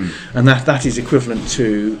Kingmaker, and that is equivalent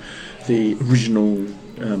to the original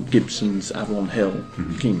Gibson's Avalon Hill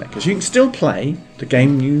Kingmaker. So you can still play the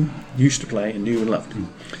game you used to play and knew and loved,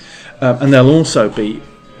 and there'll also be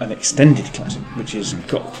an extended classic, which has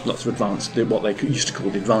got lots of advanced, what they used to call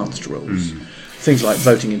the advanced rules. Things like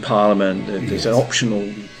voting in Parliament. There's an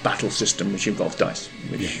optional battle system which involves dice.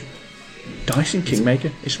 Dice in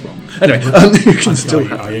Kingmaker is wrong. Anyway, you can still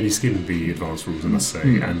have. I only skimmed the advanced rules, I must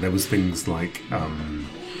say, and there was things like a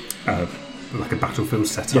battlefield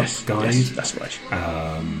setup guide. Yes, that's right.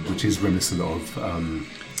 Which is reminiscent of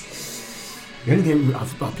the only game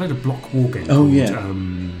I've played a block war game.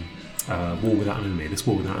 War Without an Enemy. This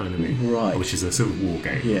War Without an Enemy, right? Which is a Civil War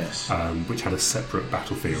game. Yes. Which had a separate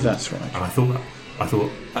battlefield. That's right. And I thought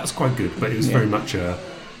that's quite good, but it was very much not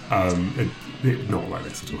like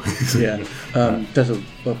this at all. There's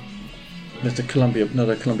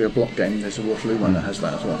another Columbia block game. There's a Waterloo one that has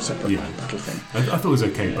that as well, separate battle thing. I thought it was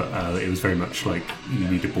okay, but it was very much like you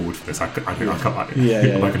need a board for this. I can't. Am I going to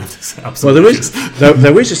have to set up? Well,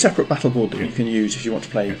 there is a separate battle board that you can use if you want to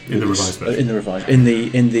play in the revised version. In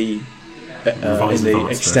the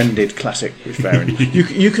extended classic variant.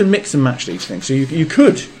 you can mix and match these things. So you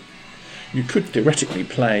could theoretically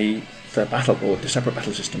play the battle board, the separate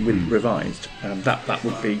battle system with revised. That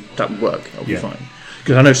would work. That would be fine.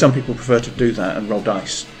 Because I know some people prefer to do that and roll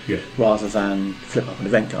dice rather than flip up an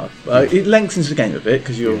event card. It lengthens the game a bit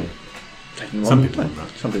because you're taking one. Some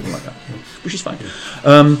people like that, which is fine.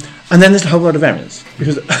 And then there's a whole lot of variants.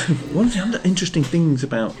 Because one of the other interesting things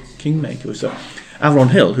about Kingmaker was that Avalon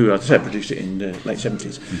Hill, who, as I said, produced it in the late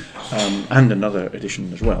 70s, and another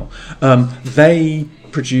edition as well, they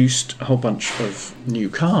produced a whole bunch of new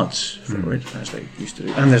cards for it, as they used to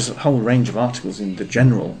do. And there's a whole range of articles in the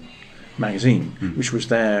general magazine, which was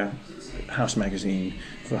their house magazine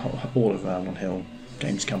for all of Avalon Hill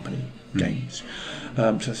Games Company games.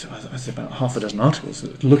 So there's about half a dozen articles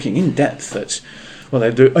looking in depth at. Well, they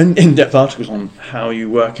do in-depth articles on how you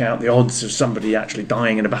work out the odds of somebody actually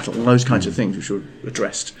dying in a battle and those kinds of things, which were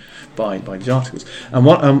addressed by these articles.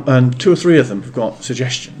 And 2 or 3 of them have got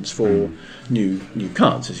suggestions for new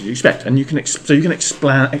cards, as you'd expect. And you can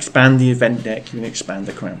expand the event deck, you can expand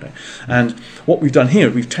the crown deck. And what we've done here,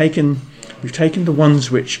 we've taken the ones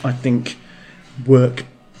which I think work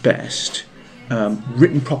best,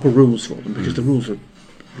 written proper rules for them, because the rules are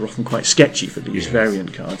often quite sketchy for these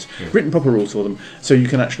variant cards. Written proper rules for them, so you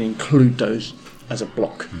can actually include those as a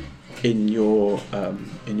block in your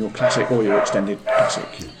classic or your extended classic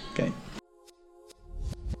game.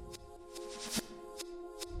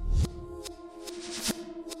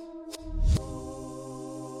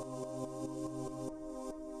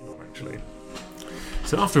 Actually,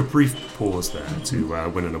 so after a brief pause there to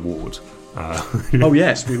win an award. Oh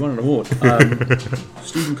yes, we won an award.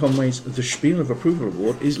 Stephen Conway's The Spiel of Approval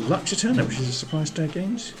Award is Lux Eterna, which is a Surprise Day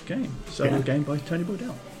Games game. So a game by Tony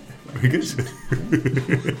Boydell. Very good.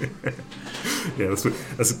 Yeah, that's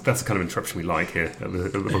the kind of interruption we like here at the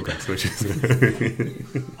podcast, which is.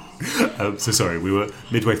 So sorry, we were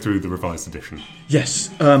midway through the revised edition. Yes,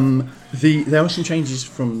 there were some changes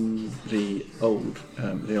from the old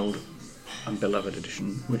and beloved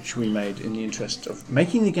edition, which we made in the interest of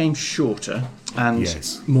making the game shorter and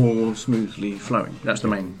more smoothly flowing. That's the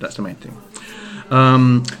main thing.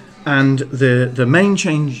 And the main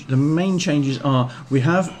changes are we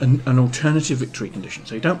have an alternative victory condition,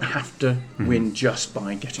 so you don't have to win just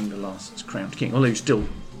by getting the last crowned king, although you still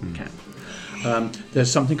can.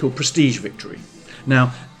 There's something called prestige victory.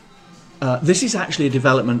 Now, this is actually a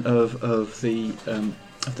development of the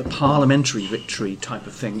parliamentary victory type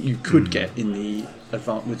of thing you could get in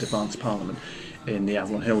with Advanced Parliament in the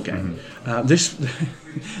Avalon Hill game.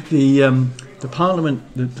 The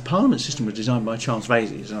Parliament system was designed by Charles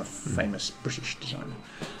Vasey, who's a famous British designer.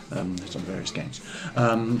 That's on various games,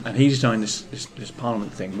 and he designed this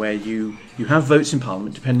Parliament thing where you have votes in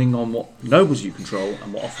Parliament depending on what nobles you control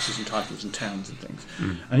and what offices and titles and towns and things,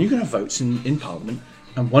 and you can have votes in Parliament.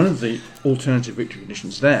 And one of the alternative victory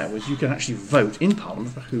conditions there was you can actually vote in Parliament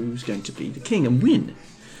for who's going to be the king and win.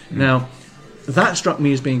 Now, that struck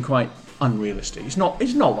me as being quite unrealistic. It's not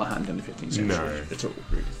what happened in the 15th century at all,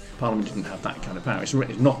 really. Parliament didn't have that kind of power. It's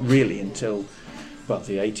not really until,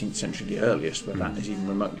 the 18th century, the earliest, where that is even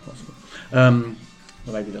remotely possible. Well,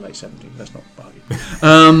 maybe the late 17th, let's not argue.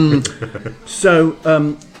 So,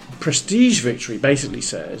 prestige victory basically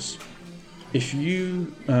says if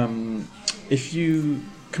you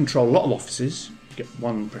control a lot of offices, you get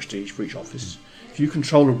 1 prestige for each office. If you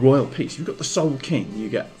control a royal peace, if you've got the sole king, you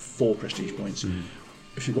get 4 prestige points.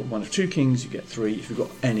 If you've got 1 of 2 kings, you get 3. If you've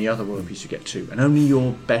got any other royal peace, you get 2. And only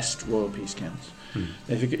your best royal peace counts.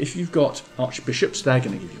 If you've got archbishops, they're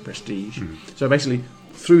going to give you prestige. So basically,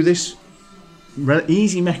 through this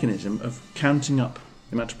easy mechanism of counting up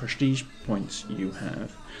the amount of prestige points you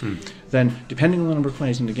have, then depending on the number of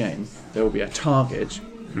players in the game, there will be a target.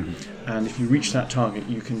 And if you reach that target,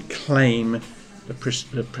 you can claim the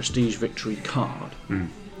prestige victory card.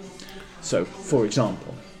 So, for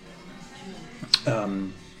example,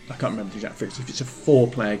 I can't remember the exact figures. If it's a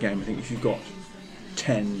 4-player game, I think if you've got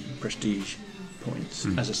 10 prestige points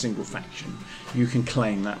as a single faction, you can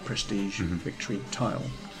claim that prestige victory tile.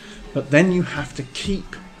 But then you have to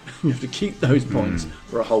keep those points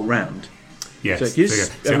for a whole round. Yes, so it gives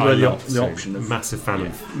everybody the option of massive fan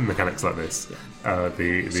of mechanics like this.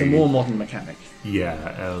 It's a more modern mechanic.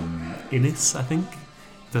 Innis, I think,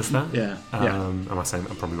 does that. I'm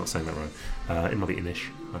probably not saying that right. It might be Inish,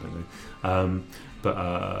 I don't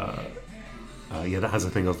know. That has a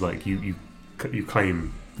thing of like you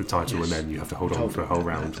claim the title and then you have to hold on for a whole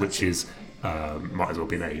round, which is might as well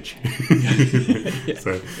be an age.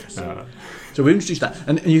 So we introduced that,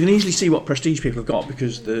 and you can easily see what prestige people have got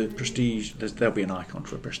because the prestige there'll be an icon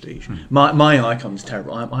for a prestige. My icon's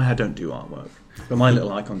terrible. I don't do artwork, but my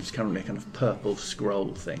little icon is currently a kind of purple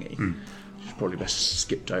scroll thingy. Which is probably best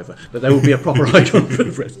skipped over, but there will be a proper icon for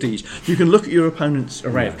the prestige. You can look at your opponent's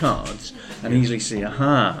array of cards and easily see,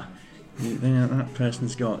 that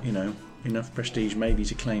person's got enough prestige maybe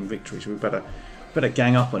to claim victory. So we better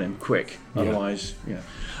gang up on him quick, otherwise,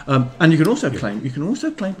 and you can also claim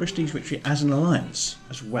prestige victory as an alliance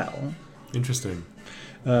as well. Interesting.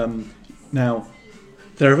 Now,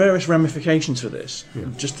 there are various ramifications for this.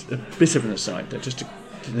 Just a bit of an aside there,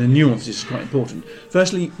 the nuance is quite important.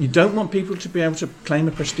 Firstly, you don't want people to be able to claim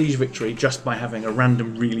a prestige victory just by having a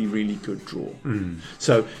random really, really good draw.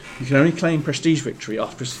 So you can only claim prestige victory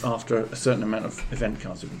after a certain amount of event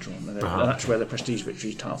cards have been drawn. And that's where the prestige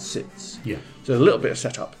victory tile sits. So a little bit of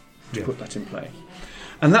setup to put that in play.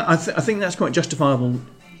 And that I think that's quite justifiable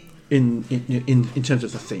in terms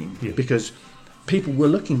of the theme, because people were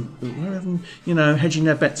hedging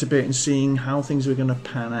their bets a bit and seeing how things were going to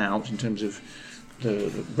pan out in terms of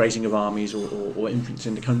the raising of armies or influence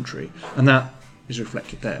in the country, and that is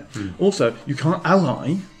reflected there. Also, you can't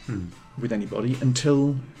ally with anybody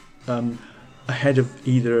until a head of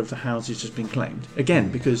either of the houses has been claimed.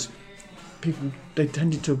 Again, because people, they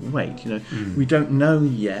tended to wait. We don't know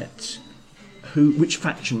yet which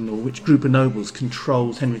faction or which group of nobles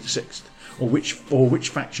controls Henry VI, or which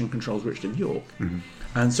faction controls Richard of York.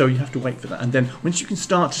 And so you have to wait for that. And then once you can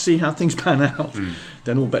start to see how things pan out,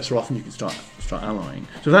 then all bets are off and you can start allying.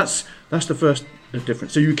 So that's the first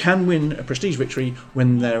difference. So you can win a prestige victory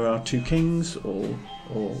when there are 2 kings or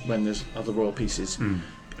when there's other royal pieces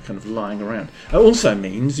kind of lying around. It also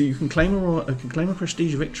means that you can claim a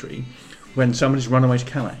prestige victory when somebody's run away to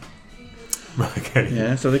Calais. Okay.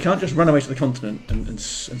 Yeah, so they can't just run away to the continent and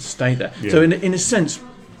stay there. So in a sense,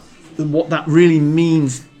 what that really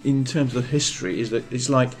means in terms of history is that it's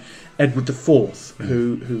like Edward IV,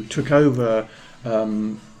 who took over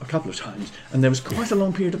a couple of times, and there was quite a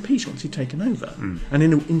long period of peace once he'd taken over. And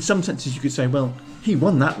in some senses, you could say, well, he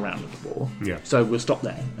won that round of the war, so we'll stop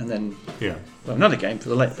there, and then well, another game for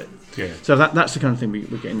the later bit. Yeah. So that's the kind of thing we're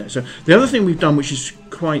getting there. So the other thing we've done, which is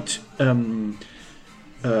quite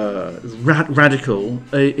radical,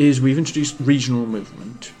 is we've introduced regional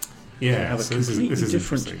movement. Yeah, we have a completely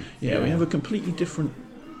different. We have a completely different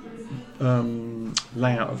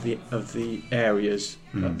layout of the areas.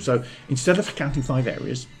 So instead of counting 5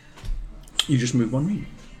 areas, you just move one region.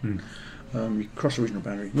 You cross a regional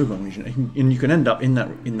boundary, move one region, and you can end up in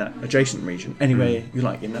that adjacent region anywhere you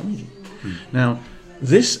like in that region. Now,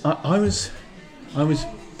 this I was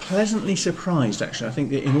pleasantly surprised, actually. I think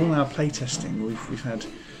that in all our playtesting, we've had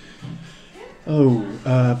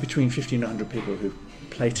between 50 and 100 people who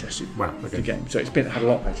playtested the game. So it's had a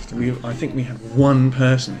lot of playtesting. I think we had one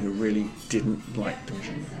person who really didn't like the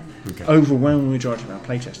region. Okay. Overwhelming majority of our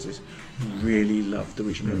playtesters really loved the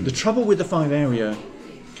region. The trouble with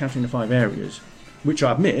counting the 5 areas, which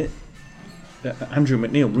I admit, Andrew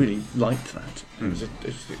McNeil really liked that.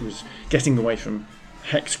 It was getting away from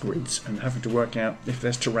hex grids and having to work out if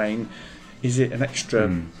there's terrain, is it an extra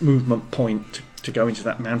movement point to go into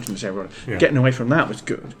that mountainous area. Getting away from that was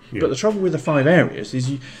good. But the trouble with the 5 areas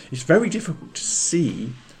is it's very difficult to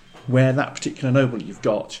see where that particular noble you've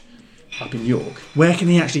got up in York, where can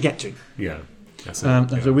he actually get to? So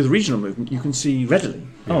with regional movement, you can see readily.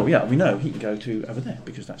 We know he can go to over there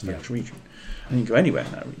because that's the actual region, and he can go anywhere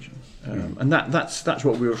in that region. And that's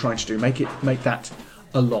what we were trying to do. Make that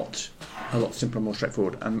a lot simpler, more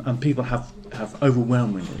straightforward, and people have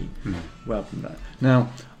overwhelmingly welcomed that. Now,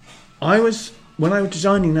 when I was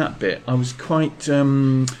designing that bit, I was quite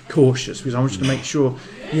cautious because I wanted to make sure,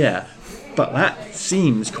 but that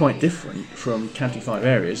seems quite different from counting 5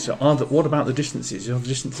 areas. So what about the distances? Are the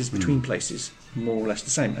distances between places more or less the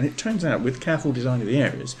same? And it turns out, with careful design of the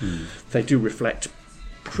areas, they do reflect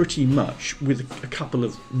pretty much, with a couple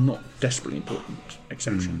of not desperately important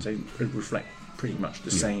exceptions, they reflect pretty much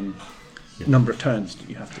the same number of turns that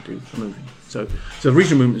you have to do for moving. So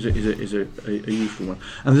regional movement is a useful one,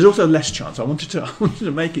 and there's also less chance. I wanted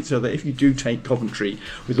to make it so that if you do take Coventry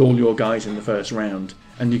with all your guys in the first round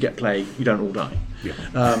and you get plague, you don't all die.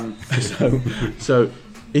 So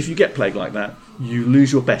if you get plague like that, you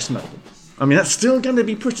lose your best noble. I mean, that's still going to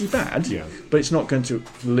be pretty bad, but it's not going to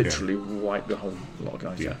literally wipe the whole lot of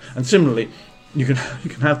guys out. And similarly, you can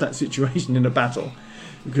have that situation in a battle,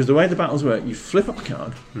 because the way the battles work, you flip up a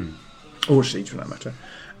card, or a siege for that matter,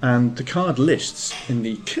 and the card lists in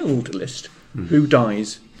the killed list who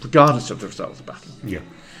dies regardless of the result of the battle.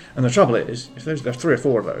 And the trouble is, if there are 3 or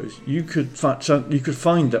 4 of those, you could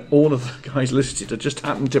find that all of the guys listed just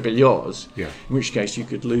happen to be yours. In which case, you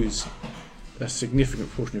could lose a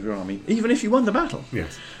significant portion of your army, even if you won the battle.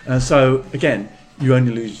 So again, you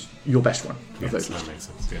only lose your best one of those listed. That makes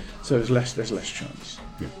sense. So there's less chance.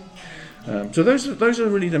 So those are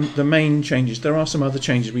really the main changes. There are some other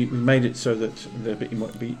changes. We made it so that they're a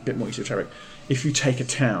bit more esoteric. If you take a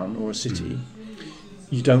town or a city,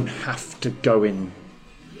 you don't have to go in.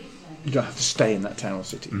 You don't have to stay in that town or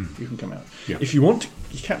city. You can come out. If you want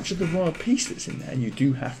to capture the royal peace that's in there, you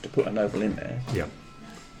do have to put a noble in there.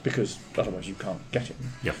 Because otherwise you can't get it.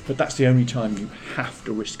 But that's the only time you have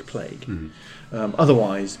to risk plague.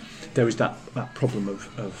 Otherwise, there is that problem of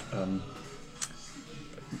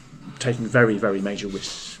taking very, very major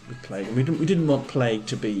risks with plague. And we didn't want plague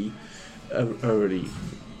to be a really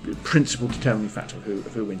principal determining factor of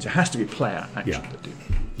who wins. It has to be player action that do.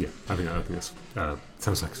 I think that's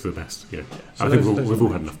sounds like it's for the best. So I think we've all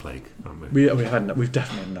had enough plague, haven't we? We've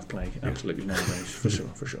definitely had enough plague. Absolutely nowadays, for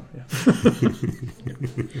sure.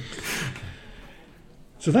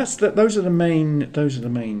 So those are the main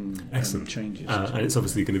excellent changes. And it's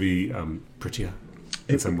obviously going to be prettier.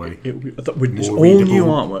 In some way, with all new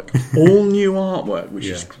artwork, which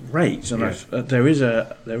is great. And there is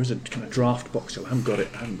a kind of draft box. So I haven't got it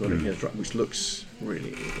here, which looks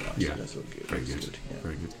really nice. It does look good. Very good.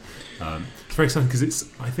 Very good. It's very exciting because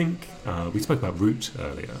I think we spoke about Root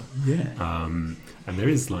earlier. And there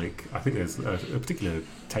is I think there's a particular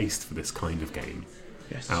taste for this kind of game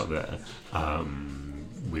out there.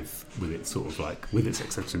 With its sort of with its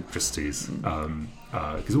eccentricities,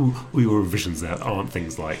 because all your revisions there aren't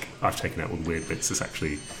things like I've taken out all the weird bits. It's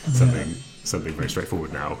actually something very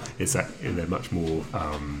straightforward now. They're much more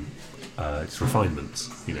just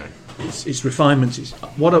refinements. It's refinements.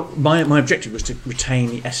 My objective was to retain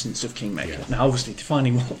the essence of Kingmaker. Now, obviously,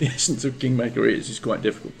 defining what the essence of Kingmaker is quite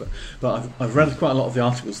difficult. But I've read quite a lot of the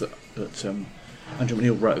articles that Andrew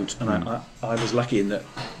McNeill wrote, and I was lucky in that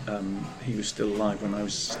he was still alive when I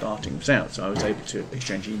was starting this out, so I was able to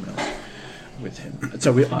exchange emails with him. And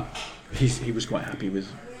so he was quite happy with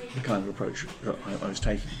the kind of approach that I was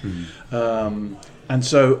taking. And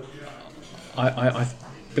so I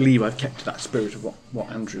believe I've kept to that spirit of what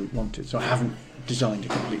Andrew wanted. So I haven't designed a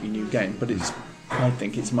completely new game, but I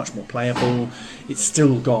think it's much more playable. It's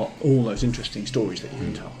still got all those interesting stories that you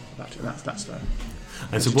can tell about it. That's the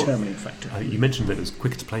determining factor. You mentioned that it was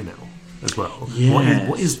quicker to play now as well. Yes.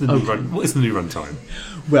 What is the new What is the new runtime?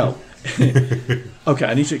 Well, okay,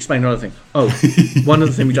 I need to explain another thing. One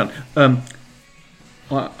other thing we've done.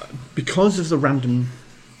 Because of the random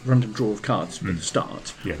draw of cards at the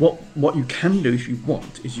start, what you can do if you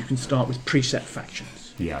want is you can start with preset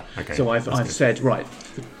factions. Yeah, okay. So I've said, right,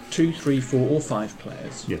 for 2, 3, 4 or 5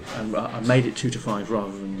 players, and I made it 2 to 5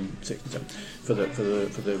 rather than 6 and 7 for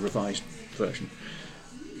the revised version,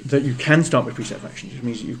 that you can start with preset factions, which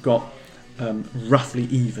means that you've got roughly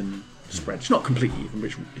even spread. It's not completely even,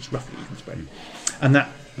 but it's roughly even spread. And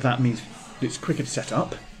that means it's quicker to set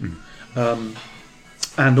up.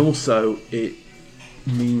 And also it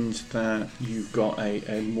means that you've got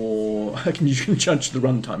a more you can judge the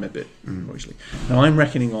runtime a bit, obviously. Now I'm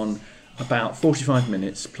reckoning on about 45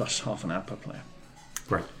 minutes plus half an hour per player.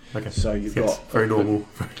 Right. Okay. So you've got very normal,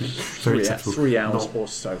 very acceptable. 3 hours or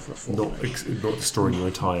so for a full not destroying your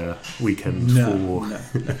entire weekend for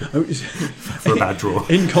for a bad draw.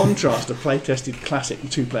 In contrast, a play-tested classic,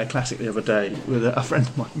 2-player classic the other day with a friend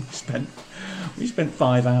of mine, we spent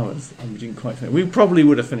 5 hours and we didn't quite finish. We probably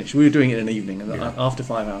would have finished. We were doing it in an evening, and after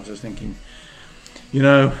 5 hours I was thinking,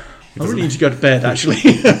 I really need to go to bed, actually.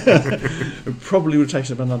 It probably would have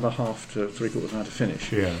taken about another half to 3/4 of an hour to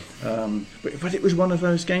finish. Yeah. But it was one of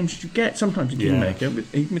those games that you get sometimes in Kingmaker,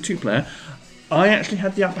 even with 2-player. I actually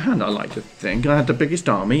had the upper hand, I like to think. I had the biggest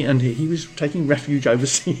army, and he was taking refuge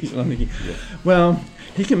overseas. And I'm thinking, well,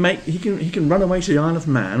 he can run away to the Isle of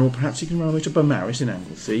Man, or perhaps he can run away to Beaumaris in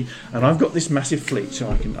Anglesey. And I've got this massive fleet, so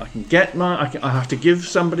I can get I have to give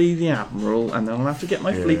somebody the admiral, and then I'll have to get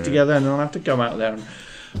my fleet together, and then I'll have to go out there and.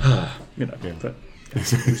 But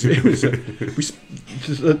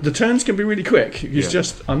the turns can be really quick. It's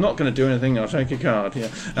just I'm not going to do anything. I'll take a card. Yeah,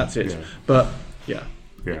 that's it. But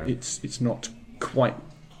it's not quite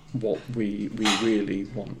what we really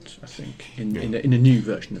want. I think in a new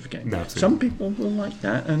version of the game. Some people will like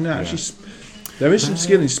that, and actually. There is some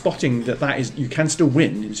skill in spotting that is you can still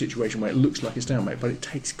win in a situation where it looks like a stalemate, but it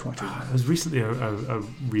takes quite a while. There was recently a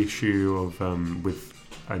reissue of with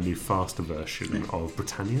a new faster version of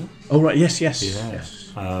Britannia. Oh right, yes.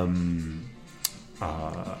 And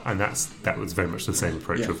that was very much the same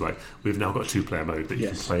approach of like we've now got a 2-player mode that you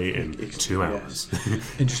can play in 2 hours.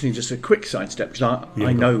 Interesting. Just a quick sidestep because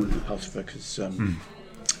I know Pulsifer because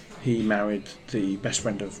he married the best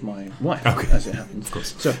friend of my wife, as it happens. Of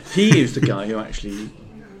course. So he is the guy who actually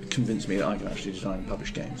convinced me that I can actually design and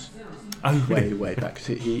publish games. Oh, really? Way back.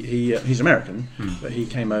 He's American, but he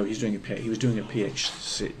came over. He was doing a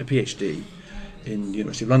PhD in the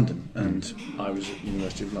University of London, and I was at the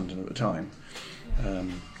University of London at the time,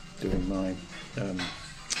 doing my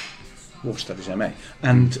War Studies MA.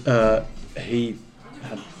 And he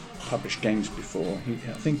had published games before.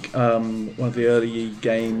 I think one of the early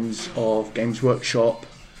games of Games Workshop.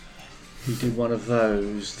 He did one of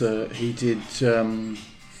those. He did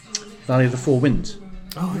Valley of the Four Winds.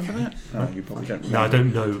 Oh, okay. That? No, you probably don't remember. No, I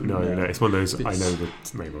don't know. No. It's one of those I know the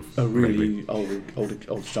name of. A really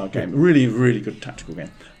old style game. Really, really good tactical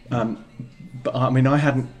game. But I mean, I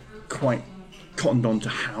hadn't quite cottoned on to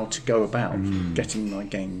how to go about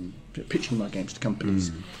getting pitching my games to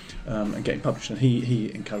companies and getting published. And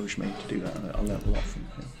he encouraged me to do that. And I learned a lot from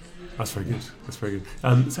him. That's very good.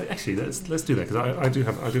 So actually, let's do that because I do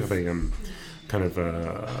have a kind of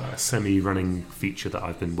a semi-running feature that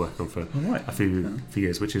I've been working on for a few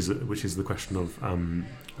years, which is the question of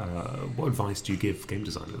what advice do you give game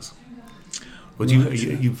designers? Well,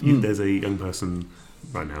 there's a young person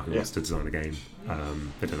right now who wants to design a game.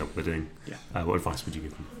 They don't know what they're doing. What advice would you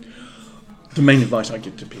give them? The main advice I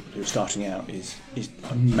give to people who are starting out is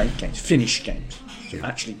make games, finish games. So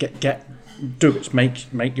actually do it.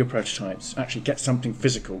 Make your prototypes. Actually get something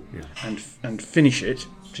physical and finish it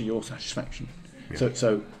to your satisfaction.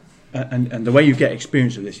 So the way you get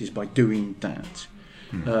experience of this is by doing that.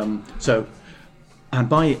 And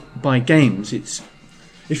by games, it's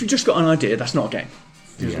if you've just got an idea, that's not a game.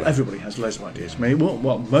 Everybody has loads of ideas. I mean,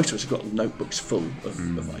 well, most of us have got notebooks full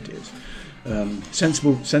of ideas.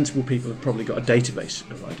 Sensible people have probably got a database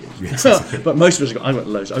of ideas. But most of us I've got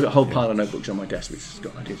loads. I've got a whole pile of notebooks on my desk which has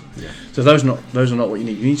got ideas. So those are not what you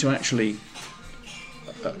need. You need to actually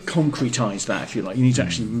concretise that, if you like. You need to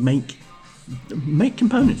actually make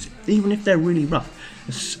components, even if they're really rough.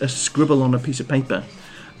 A scribble on a piece of paper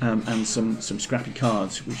and some scrappy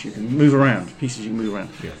cards which you can move around, pieces you can move around,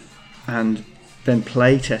 and then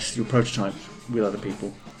play test your prototype with other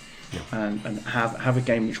people, and have a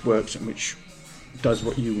game which works and which does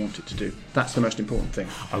what you want it to do. That's the most important thing.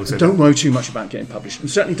 Don't worry too much about getting published, and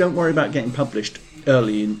certainly don't worry about getting published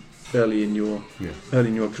early in your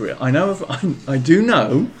career. I do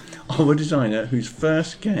know of a designer whose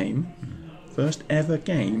first ever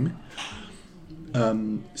game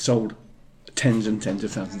sold tens and tens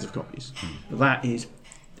of thousands of copies. That is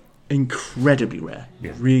incredibly rare.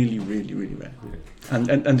 Really, really, really rare. And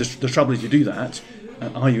the trouble is, you do that,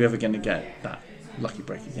 are you ever going to get that lucky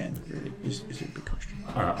break again? Really, is a big question.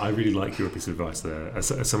 I really like your piece of advice there.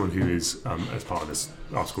 As someone who is, as part of this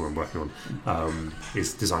article I'm working on,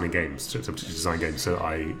 is designing games, to design games, so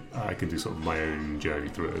I can do sort of my own journey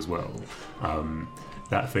through it as well.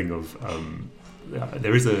 That thing of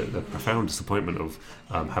there is a profound disappointment of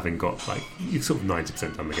having got like you've sort of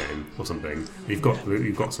 90% done the game or something. You've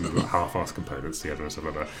got some half-assed components together and stuff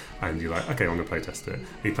like that, and you're like, okay, I'm going to playtest it. And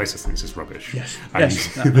you playtest it, it's just rubbish. Yes.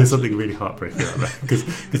 There's something really heartbreaking about that because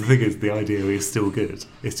the thing is, the idea is still good.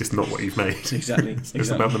 It's just not what you've made. Exactly. It's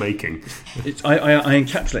about the making. I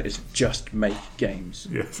encapsulate it as just make games.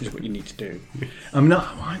 Yes. Is what you need to do. Yeah. I mean,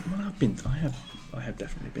 I have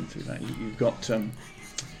definitely been through that. You've got.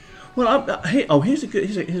 Here's a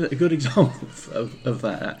good example of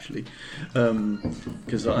that, actually,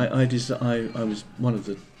 because I was one of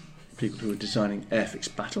the people who were designing Airfix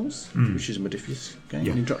Battles, which is a Modiphius game,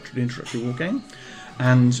 an introductory war game,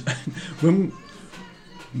 and when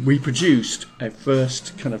we produced a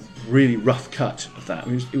first kind of really rough cut of that,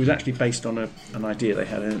 it was actually based on an idea they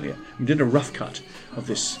had earlier. We did a rough cut of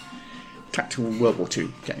this tactical World War II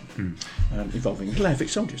game involving little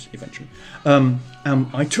Airfix soldiers eventually.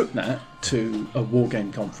 I took that to a war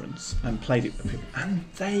game conference and played it with people, and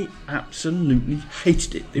they absolutely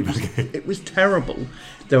hated it. It was terrible.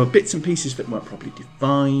 There were bits and pieces that weren't properly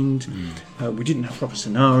defined. We didn't have proper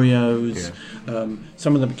scenarios.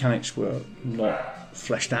 Some of the mechanics were not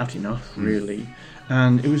fleshed out enough, really,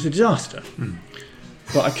 and it was a disaster.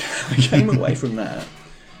 But I came away from that.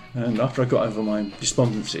 And after I got over my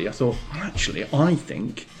despondency, I thought, actually, I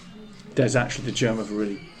think there's actually the germ of a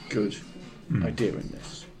really good idea in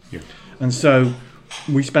this. Yeah. And so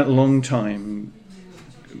we spent a long time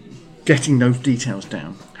getting those details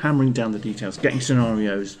down, hammering down the details, getting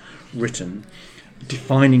scenarios written,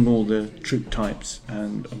 defining all the troop types,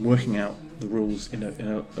 and working out the rules in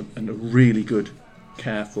a really good,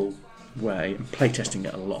 careful way, and playtesting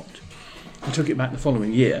it a lot. I took it back the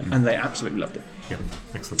following year, and they absolutely loved it. Yeah,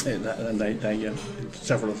 excellent. And they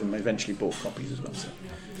several of them eventually bought copies as well. So.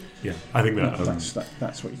 Yeah, I think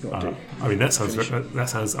that's what you've got to do. I mean, that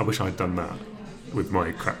sounds. I wish I'd done that with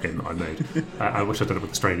my crap game that I made. I wish I'd done it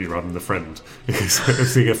with a stranger rather than a friend, because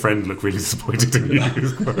seeing a friend look really disappointed in you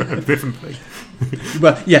is quite a different thing.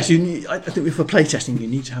 Well, yes, I think for playtesting you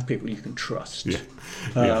need to have people you can trust. Yeah.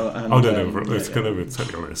 It's going to be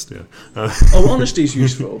totally honest. Yeah. Honesty is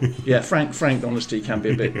useful. Yeah, frank honesty can be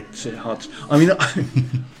a bit hard. I mean,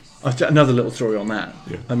 another little story on that.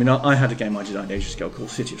 Yeah. I mean, I had a game I designed ages ago called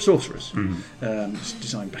City of Sorcerers. It's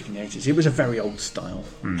designed back in the 80s. It was a very old style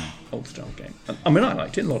game. I mean, I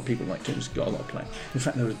liked it. A lot of people liked it. It's got a lot of play. In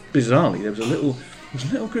fact, there was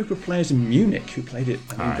a little group of players in Munich who played it,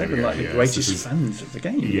 and they were the greatest fans of the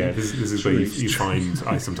game. Yeah, this is where you find.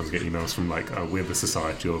 I sometimes get emails from we're the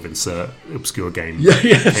Society of Insert Obscure Game.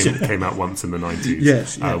 Came out once in the 90s.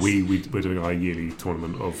 Yes. We're doing our yearly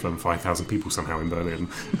tournament of 5,000 people somehow in Berlin.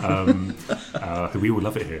 Who we will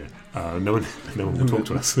love it here. No one will talk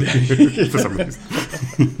to us for some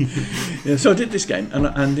reason. So I did this game,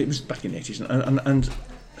 and it was back in the 80s, and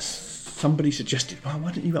somebody suggested, well,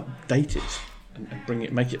 why don't you update it? And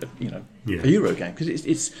make it a Euro game, because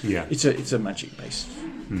it's a magic based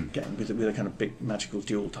game with a kind of big magical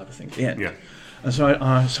duel type of thing at the end. Yeah. And so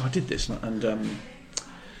I did this, and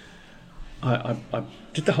I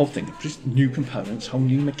did the whole thing, just new components, whole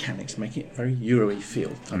new mechanics, making it very Euro-y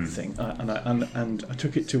feel type of thing. And I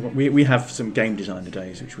took it to we have some game designer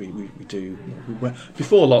days which we do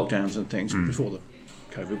before lockdowns and things, before the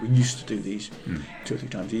COVID. We used to do these 2 or 3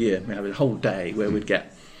 times a year. We have a whole day where we'd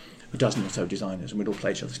get a dozen or so designers, and we'd all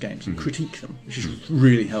play each other's games and critique them, which is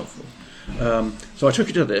really helpful. So I took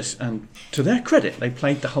it to this, and to their credit, they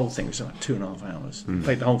played the whole thing. It was like 2.5 hours.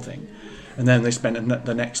 Played the whole thing, and then they spent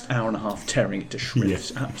the next hour and a half tearing it to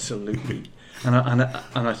shreds. Yeah. Absolutely. And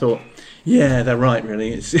I thought, yeah, they're right.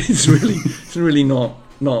 Really, it's really not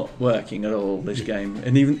not working at all, this game,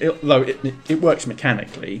 and even though it works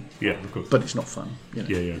mechanically, of course, but it's not fun. You know?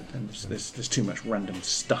 Yeah. And there's too much random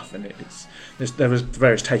stuff in it. There was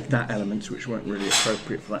various take that elements which weren't really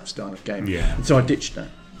appropriate for that style of game. Yeah. And so I ditched that.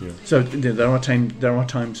 Yeah. So there are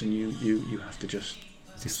times when you have to just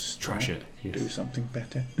trash it. Yes. Do something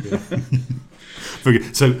better. Yeah. Very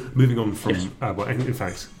good. So moving on from well, in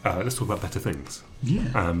fact, let's talk about better things.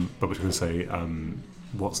 Yeah. But we're going to say,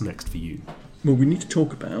 what's next for you? Well, we need to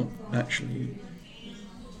talk about actually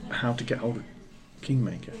how to get hold of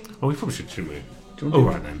Kingmaker. Oh, we probably should, shouldn't we?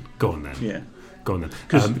 Right then. Go on then. Yeah. Go on then.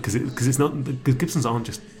 Because it's not. Because Gibsons aren't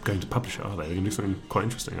just going to publish it, are they? They're going to do something quite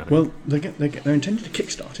interesting. I think. Well, they're intended to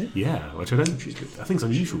kickstart it. Yeah, which I think is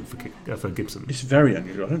unusual for Gibson. It's very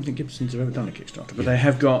unusual. I don't think Gibsons have ever done a Kickstarter, but they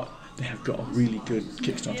have got a really good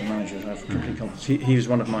Kickstarter manager. I have complete confidence. He was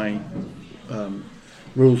one of my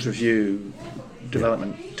rules review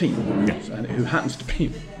development team, and who happens to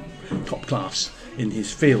be top class in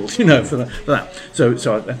his field, for that. So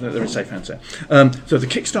I think they're in safe hands there. So the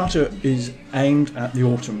Kickstarter is aimed at the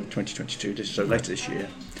autumn of 2022, so later this year,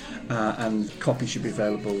 and copies should be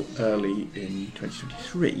available early in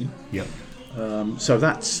 2023. Yep. So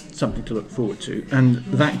that's something to look forward to, and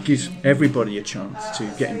that gives everybody a chance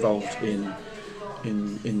to get involved in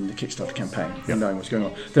the Kickstarter campaign, knowing what's going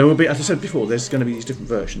on. There will be, as I said before, there's going to be these different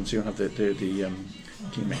versions. So you'll have the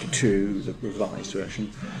Kingmaker 2, the revised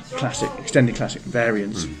version, extended classic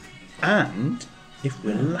variants, and if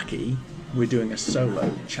we're lucky, we're doing a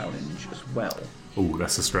solo challenge as well. Oh,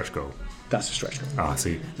 that's a stretch goal. That's a stretch goal. Ah,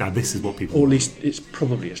 see. Now this is what people... Or at least it's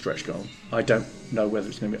probably a stretch goal. I don't know whether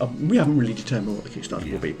it's going to be... we haven't really determined what the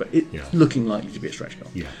Kickstarter will be, but it's looking likely to be a stretch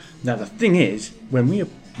goal. Yeah. Now the thing is, when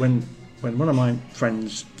one of my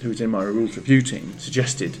friends who was in my rules review team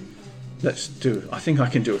suggested, I think I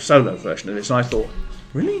can do a solo version of this, and I thought,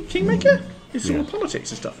 really? Kingmaker? It's all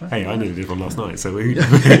politics and stuff. Huh? Hey, I nearly did one last night, so we...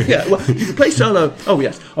 Yeah, well, you can play solo. Oh,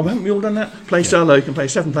 yes. Oh, haven't we all done that? Play solo, you can play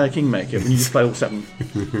 7-player Kingmaker, and you just play all 7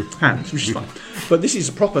 hands, which is fine. But this is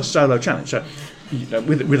a proper solo challenge, so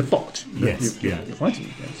with a bot. You're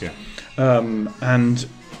fighting against. Yeah. And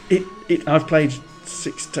I've played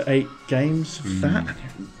 6 to 8 games of that,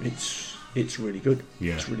 and it's really good.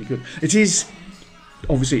 Yeah. It's really good. It is,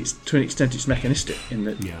 obviously, to an extent, it's mechanistic in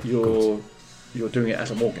that you're doing it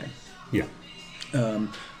as a war game. Yeah.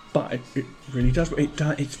 But it really does.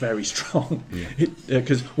 It's very strong. Yeah.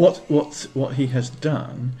 Because what he has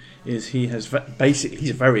done is he's a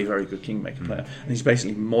very, very good Kingmaker player, and he's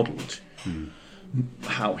basically modelled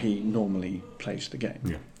how he normally plays the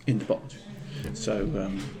game in the bot. Yeah.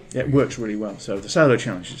 So it works really well. So the solo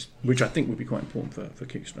challenges, which I think would be quite important for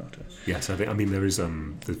Kickstarter. Yes, I mean there is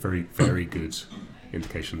there's very, very good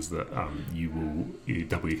indications that you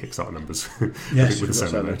double your Kickstarter numbers with the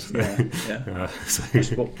solo mode.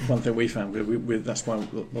 That's one thing we found. That's why a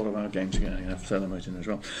lot of our games are going to have solo modes in as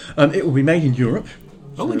well. It will be made in Europe.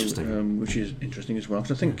 Interesting. Which is interesting as well.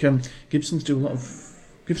 Because I think Gibson's do a lot of.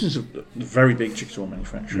 Gibson's a very big jigsaw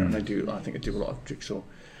manufacturer, and I think they do a lot of jigsaw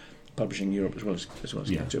publishing in Europe as well as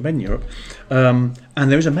made in Europe. And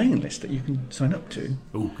there is a mailing list that you can sign up to.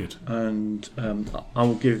 Oh, good. And I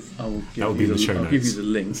will give you the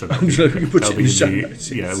link. So you can put it in the show notes.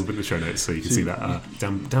 Yeah, we'll put it in the show notes so you can see that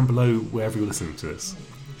down below wherever you're listening to this.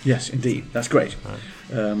 Yes, indeed, that's great.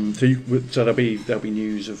 So there'll be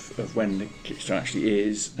news of when the Kickstarter actually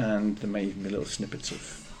is, and there may even be little snippets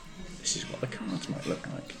of this is what the cards might look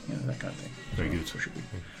like, that kind of thing. Very good.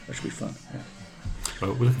 That should be fun. Yeah.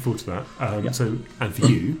 Well, we're looking forward to that. So, and for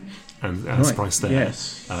you, and surprise there,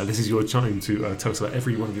 this is your time to tell us about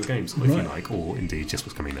every one of your games, if you like, or indeed just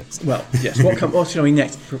what's coming next. Well, yes, what's coming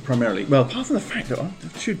next primarily? Well, apart from the fact that I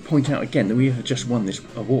should point out again that we have just won this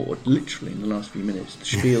award, literally in the last few minutes, the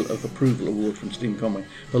Spiel of Approval Award from Stephen Conway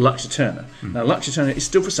for Lux Eterna. Now, Lux Eterna is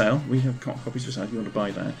still for sale. We have copies for sale if you want to buy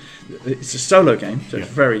that. It's a solo game, so it's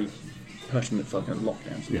very pertinent for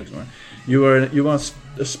lockdowns. Right? You are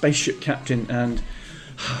a spaceship captain, and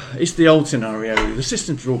it's the old scenario. The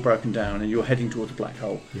systems are all broken down, and you're heading towards a black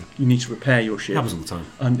hole. Yeah. You need to repair your ship. Happens all the time.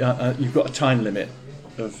 And you've got a time limit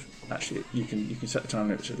of you can set the time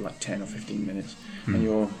limit to like 10 or 15 minutes, and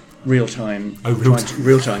you're real time. Real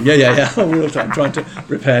time. Real time. Trying to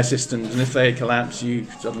repair systems, and if they collapse, you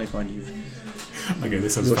suddenly find Okay,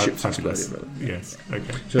 this sounds fabulous. Yes.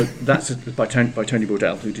 Okay. So that's by Tony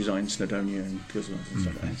Bordell, who designed Snowdonia and Puzzles and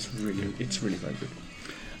stuff. It's really very good.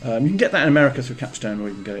 You can get that in America through Capstone, or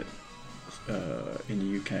you can get it in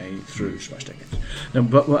the UK through Surprise Tech Games. Now,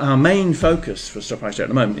 but our main focus for Surprise Tech at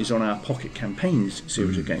the moment is on our Pocket Campaigns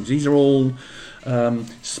series of games. These are all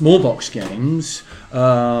small box games,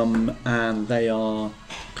 and they are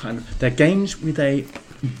they're games with a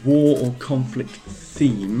war or conflict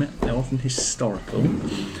theme. They're often historical,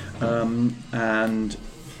 and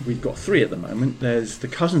we've got 3 at the moment. There's the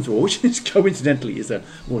Cousins War, which is coincidentally is a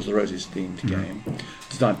Wars of the Roses themed game,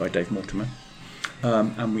 designed by Dave Mortimer,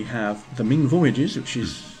 and we have the Ming Voyages, which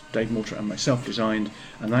is Dave Mortimer and myself designed,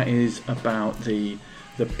 and that is about the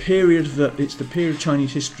period it's the period of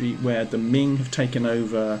Chinese history where the Ming have taken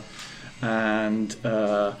over, and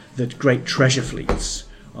the great treasure fleets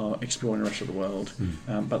are exploring the rest of the world,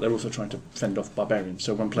 but they're also trying to fend off barbarians.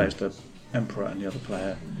 So one player is the Emperor and the other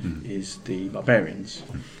player is the barbarians,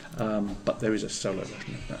 but there is a solo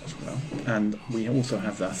version of that as well. And we also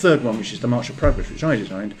have the third one, which is the March of Progress, which I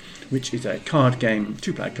designed, which is a card game,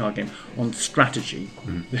 2-player card game on strategy.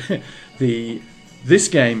 This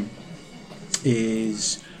game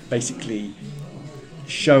is basically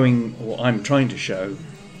showing, or I'm trying to show,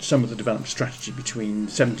 some of the development strategy between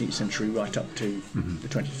the 17th century right up to the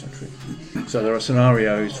 20th century. So there are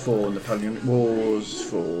scenarios for Napoleonic Wars,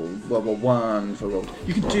 for World War One, for World.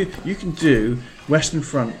 You can do Western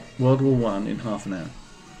Front World War One in half an hour.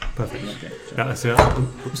 Perfect. Okay, so. Yeah, so,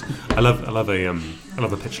 I love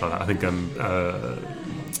a pitch like that. I think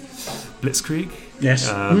Blitzkrieg. Yes,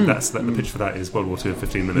 that's the pitch for that is World War II in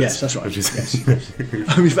 15 minutes. Yes, that's right. Which is yes.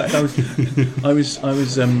 In fact, I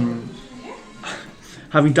was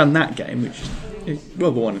having done that game, which is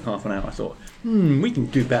World War One in half an hour. I thought, we can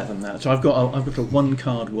do better than that. So I've got a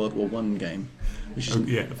 1-card World War One game, which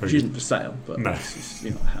isn't for sale, but no. I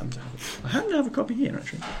happen to have a copy here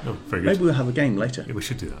actually. Oh, very good. Maybe we'll have a game later. Yeah, we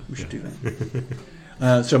should do that. We should do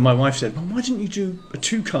that. So my wife said, "Well, why didn't you do a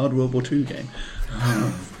 2-card World War Two game?"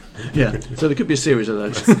 Yeah, so there could be a series of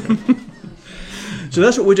those. So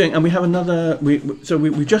that's what we're doing, and we have another.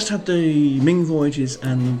 We've just had the Ming Voyages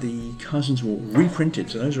and the Cousins War reprinted.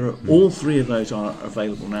 So those are all 3 of those are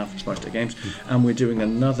available now for Spice Day Games, and we're doing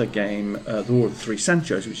another game, the War of the Three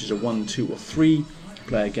Sanchos, which is a 1, 2, or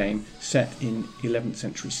 3-player game set in 11th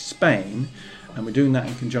century Spain, and we're doing that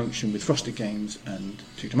in conjunction with Frosted Games and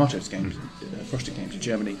Two Tomatoes Games. Frosted Games in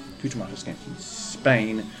Germany, Two Tomatoes Games in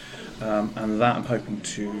Spain. And that I'm hoping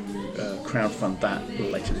to crowdfund that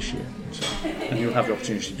later this year. So, and you'll have the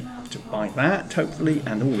opportunity to buy that, hopefully,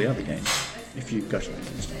 and all the other games if you go to the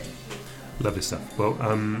Kickstarter. Lovely stuff. Well,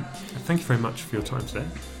 thank you very much for your time today.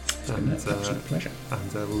 It's been an absolute pleasure.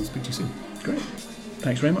 And we'll speak to you soon. Great.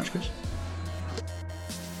 Thanks very much, Chris.